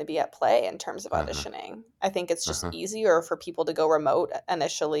always going to be at play in terms of Uh-huh. auditioning. I think it's just Uh-huh. easier for people to go remote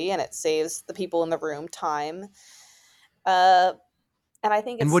initially, and it saves the people in the room time. Uh, and I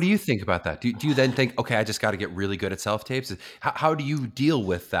think And what it's do you think about that? Do you then think, okay, I just got to get really good at self-tapes? How do you deal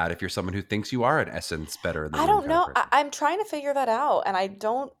with that if you're someone who thinks you are, in essence, better in the I room don't kind of know. person? I'm trying to figure that out, and I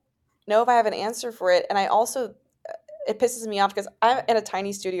don't know if I have an answer for it. And I also, it pisses me off because I'm in a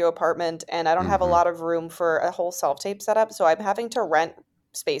tiny studio apartment and I don't have a Mm-hmm. lot of room for a whole self tape setup. So I'm having to rent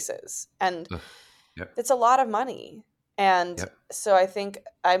spaces, and Ugh. Yep. it's a lot of money. And Yep. so I think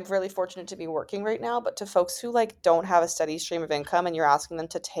I'm really fortunate to be working right now. But to folks who like don't have a steady stream of income and you're asking them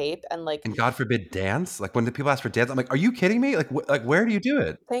to tape and like, And God forbid dance. Like when the people ask for dance, I'm like, are you kidding me? Like, like where do you do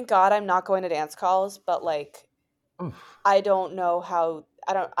it? thank God I'm not going to dance calls, but like, Oof. I don't know how.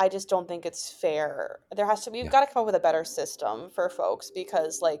 I just don't think it's fair. There has to be, we've Yeah. got to come up with a better system for folks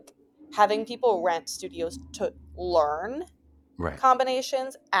because like having people rent studios to learn Right.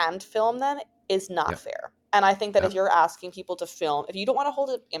 combinations and film them is not Yep. fair. And I think that if Yep. you're asking people to film, if you don't want to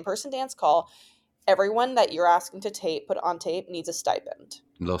hold an in-person dance call, everyone that you're asking to put on tape needs a stipend.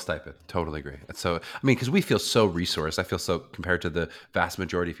 Low stipend. Totally agree. So, I mean, because we feel so resourced. I feel so, compared to the vast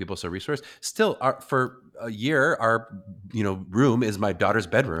majority of people, so resourced. Still, for a year, our room is my daughter's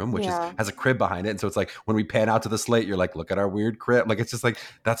bedroom, which Yeah. has a crib behind it. And so it's like when we pan out to the slate, you're like, look at our weird crib. Like it's just like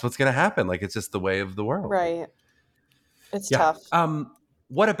that's what's gonna happen. Like it's just the way of the world. Like, Right. It's yeah. tough.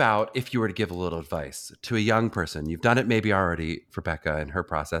 What about if you were to give a little advice to a young person? You've done it maybe already for Becca and her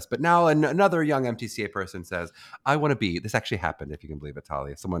process, but now another young MTCA person says, I want to be, this actually happened, if you can believe it,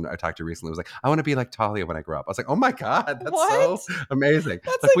 Talia. Someone I talked to recently was like, I want to be like Talia when I grow up. I was like, oh my God, that's What? so amazing.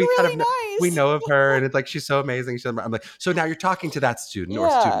 That's Like like we kind really of, we nice. know of her and it's like, she's so amazing. I'm like, so now you're talking to that student or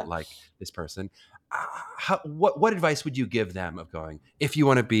Yeah. student like this person. What advice would you give them of going, if you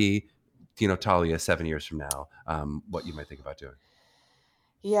want to be, Talia 7 years from now, what you might think about doing?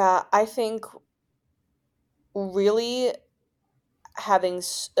 Yeah, I think really having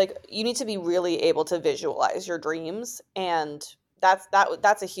like you need to be really able to visualize your dreams, and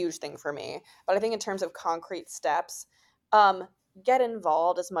that's a huge thing for me. But I think in terms of concrete steps, um get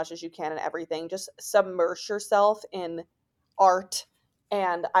involved as much as you can in everything. Just submerge yourself in art.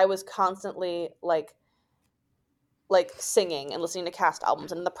 And I was constantly like singing and listening to cast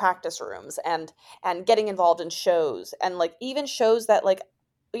albums and in the practice rooms and getting involved in shows, and like even shows that like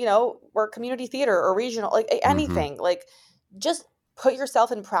were community theater or regional, like Mm-hmm. anything. Like just put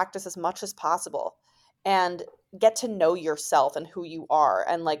yourself in practice as much as possible and get to know yourself and who you are.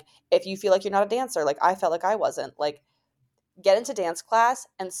 And like if you feel like you're not a dancer, like I felt like I wasn't, like get into dance class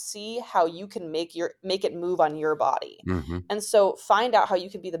and see how you can make it move on your body. Mm-hmm. And so find out how you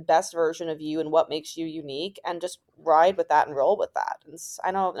can be the best version of you and what makes you unique, and just ride with that and roll with that. And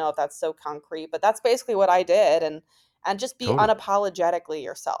I don't know if that's so concrete, but that's basically what I did. And just be Totally. unapologetically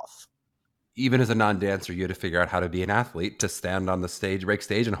yourself. Even as a non-dancer, you had to figure out how to be an athlete, to stand on the stage, break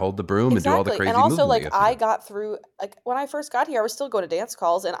stage, and hold the broom and do all the Exactly. crazy And also, movement that like, you have to I do. got through, like, when I first got here, I was still going to dance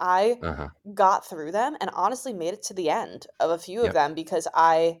calls, and I Uh-huh. got through them and honestly made it to the end of a few of Yep. them because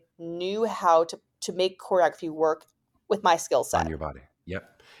I knew how to make choreography work with my skill On set. your body. Yep.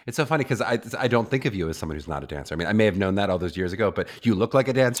 It's so funny because I don't think of you as someone who's not a dancer. I mean, I may have known that all those years ago, but you look like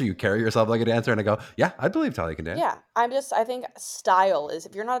a dancer. You carry yourself like a dancer. And I go, yeah, I believe Talia can dance. Yeah, I think style is,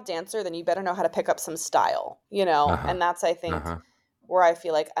 if you're not a dancer, then you better know how to pick up some style, Uh-huh. and that's, I think, Uh-huh. where I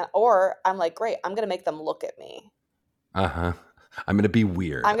feel like, or I'm like, great, I'm going to make them look at me. Uh-huh. I'm going to be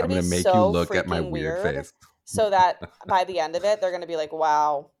weird. I'm going to be make you so look at my freaking weird face. so that by the end of it, they're going to be like,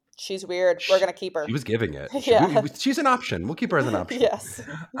 wow, she's weird. We're going to keep her. She was giving it. Yeah. She's an option. We'll keep her as an option. Yes.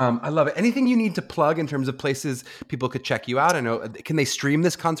 I love it. Anything you need to plug in terms of places people could check you out? I know, can they stream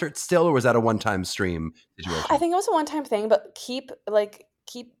this concert still, or was that a one-time stream situation? I think it was a one-time thing, but keep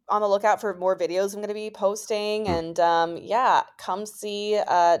on the lookout for more videos I'm going to be posting. And yeah, come see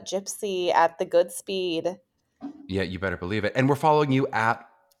Gypsy at the Good Speed. Yeah, you better believe it. And we're following you at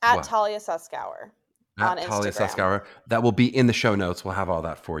what? Talia Suskauer on At Talia Instagram. Suskauer. That will be in the show notes. We'll have all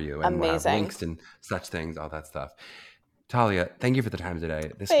that for you. And we'll have Amazing. links and such things, all that stuff. Talia, thank you for the time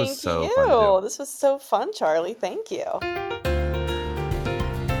today. This Thank was so you. fun to do. This was so fun, Charlie. Thank you.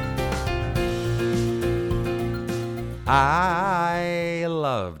 I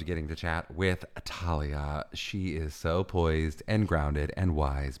loved getting to chat with Talia. She is so poised and grounded and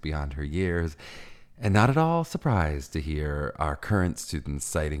wise beyond her years, and not at all surprised to hear our current students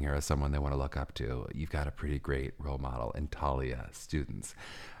citing her as someone they want to look up to. You've got a pretty great role model in Talia students.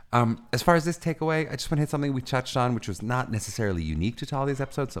 As far as this takeaway, I just want to hit something we touched on, which was not necessarily unique to Talia's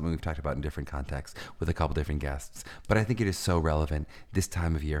episode, something we've talked about in different contexts with a couple different guests. But I think it is so relevant this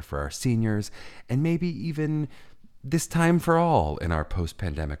time of year for our seniors, and maybe even this time for all in our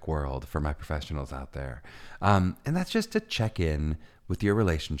post-pandemic world for my professionals out there. And that's just to check in with your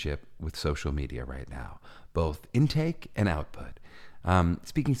relationship with social media right now, both intake and output.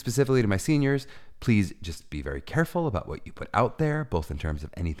 Speaking specifically to my seniors, please just be very careful about what you put out there, both in terms of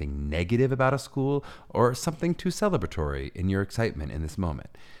anything negative about a school or something too celebratory in your excitement in this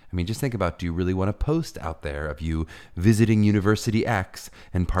moment. I mean, just think about, do you really want to post out there of you visiting University X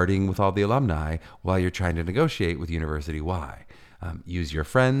and partying with all the alumni while you're trying to negotiate with University Y? Use your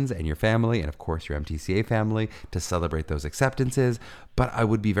friends and your family, and of course your MTCA family, to celebrate those acceptances, but I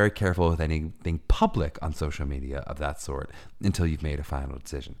would be very careful with anything public on social media of that sort until you've made a final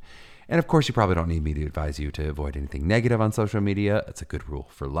decision. And of course, you probably don't need me to advise you to avoid anything negative on social media. It's a good rule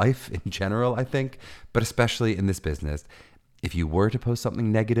for life in general, I think, but especially in this business. If you were to post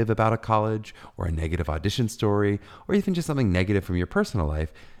something negative about a college or a negative audition story, or even just something negative from your personal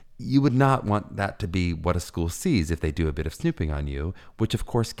life, you would not want that to be what a school sees if they do a bit of snooping on you, which of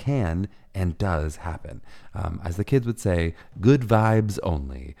course can and does happen. As the kids would say, good vibes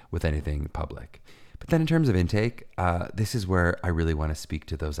only with anything public. But then in terms of intake, this is where I really want to speak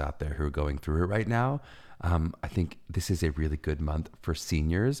to those out there who are going through it right now. I think this is a really good month for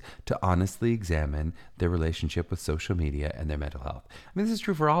seniors to honestly examine their relationship with social media and their mental health. I mean, this is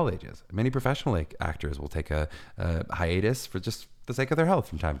true for all ages. Many professional actors will take a hiatus for just the sake of their health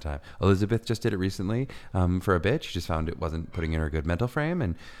from time to time. Elizabeth just did it recently for a bit. She just found it wasn't putting in her good mental frame,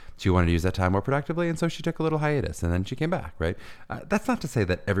 and she wanted to use that time more productively, and so she took a little hiatus, and then she came back, right? That's not to say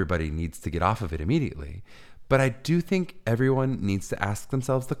that everybody needs to get off of it immediately, but I do think everyone needs to ask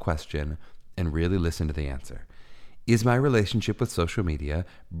themselves the question and really listen to the answer. Is my relationship with social media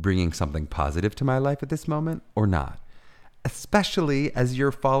bringing something positive to my life at this moment or not? Especially as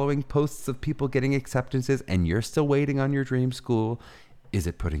you're following posts of people getting acceptances and you're still waiting on your dream school. Is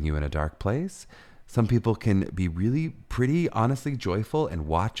it putting you in a dark place? Some people can be really pretty honestly joyful and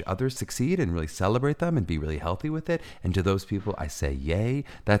watch others succeed and really celebrate them and be really healthy with it. And to those people, I say, yay,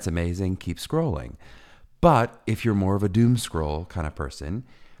 that's amazing, keep scrolling. But if you're more of a doom scroll kind of person,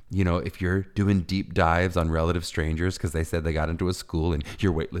 you know, if you're doing deep dives on relative strangers because they said they got into a school and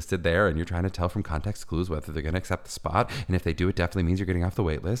you're waitlisted there and you're trying to tell from context clues whether they're going to accept the spot, and if they do, it definitely means you're getting off the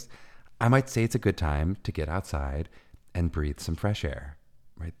wait list, I might say it's a good time to get outside and breathe some fresh air.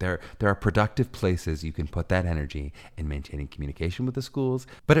 Right? There are productive places you can put that energy in maintaining communication with the schools,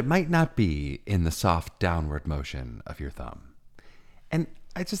 but it might not be in the soft downward motion of your thumb. And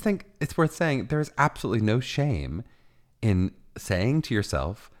I just think it's worth saying there is absolutely no shame in saying to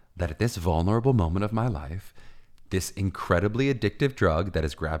yourself that at this vulnerable moment of my life, this incredibly addictive drug that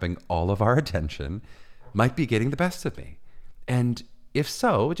is grabbing all of our attention might be getting the best of me. And if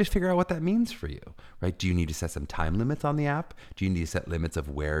so, just figure out what that means for you, right? Do you need to set some time limits on the app? Do you need to set limits of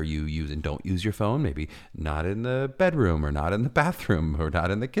where you use and don't use your phone? Maybe not in the bedroom or not in the bathroom or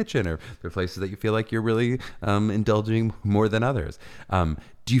not in the kitchen, or there are places that you feel like you're really indulging more than others.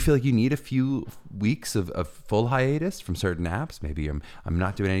 Do you feel like you need a few weeks of full hiatus from certain apps? Maybe I'm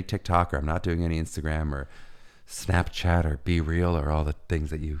not doing any TikTok, or I'm not doing any Instagram or Snapchat or Be Real or all the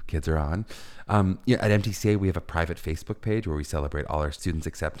things that you kids are on. At MTCA, we have a private Facebook page where we celebrate all our students'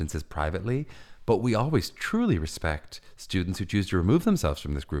 acceptances privately, but we always truly respect students who choose to remove themselves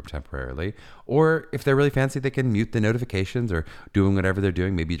from this group temporarily, or if they're really fancy, they can mute the notifications or doing whatever they're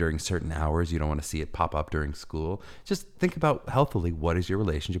doing, maybe during certain hours. You don't want to see it pop up during school. Just think about healthily, what is your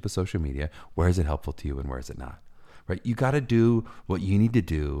relationship with social media? Where is it helpful to you and where is it not? Right? You got to do what you need to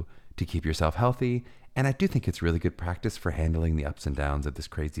do to keep yourself healthy. And I do think it's really good practice for handling the ups and downs of this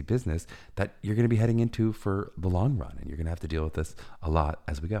crazy business that you're going to be heading into for the long run. And you're going to have to deal with this a lot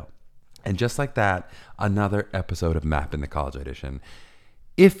as we go. And just like that, another episode of Mapping the College Edition.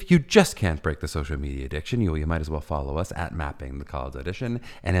 If you just can't break the social media addiction, you might as well follow us at Mapping the College Edition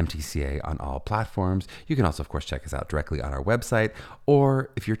and MTCA on all platforms. You can also, of course, check us out directly on our website.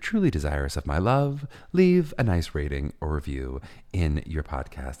 Or if you're truly desirous of my love, leave a nice rating or review in your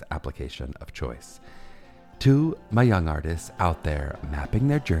podcast application of choice. To my young artists out there mapping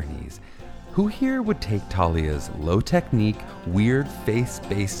their journeys, who here would take Talia's low technique, weird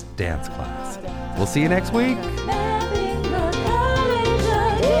face-based dance class? We'll see you next week.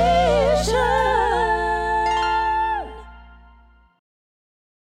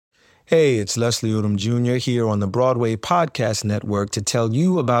 Hey, it's Leslie Odom Jr. here on the Broadway Podcast Network to tell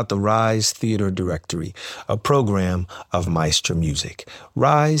you about the Rise Theater Directory, a program of Maestro Music.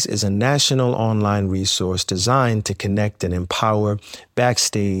 Rise is a national online resource designed to connect and empower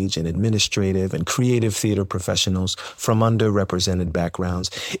backstage and administrative and creative theater professionals from underrepresented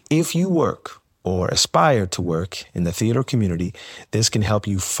backgrounds. If you work or aspire to work in the theater community, this can help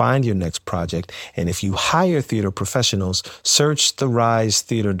you find your next project. And if you hire theater professionals, search the Rise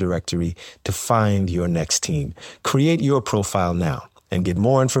Theater Directory to find your next team. Create your profile now and get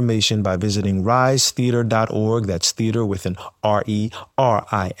more information by visiting risetheater.org. That's theater with an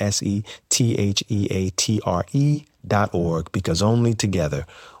risetheatre.org, because only together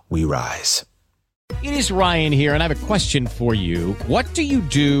we rise. It is Ryan here, and I have a question for you. What do you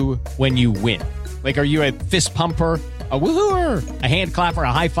do when you win? Like, are you a fist pumper, a woo-hooer, a hand clapper,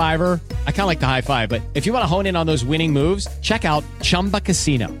 a high-fiver? I kind of like the high-five, but if you want to hone in on those winning moves, check out Chumba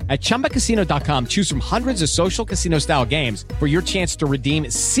Casino. At ChumbaCasino.com, choose from hundreds of social casino-style games for your chance to redeem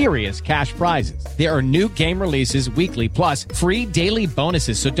serious cash prizes. There are new game releases weekly, plus free daily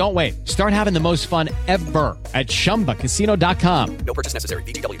bonuses, so don't wait. Start having the most fun ever at ChumbaCasino.com. No purchase necessary.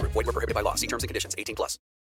 VGW Group. Void where prohibited by law. See terms and conditions. 18+.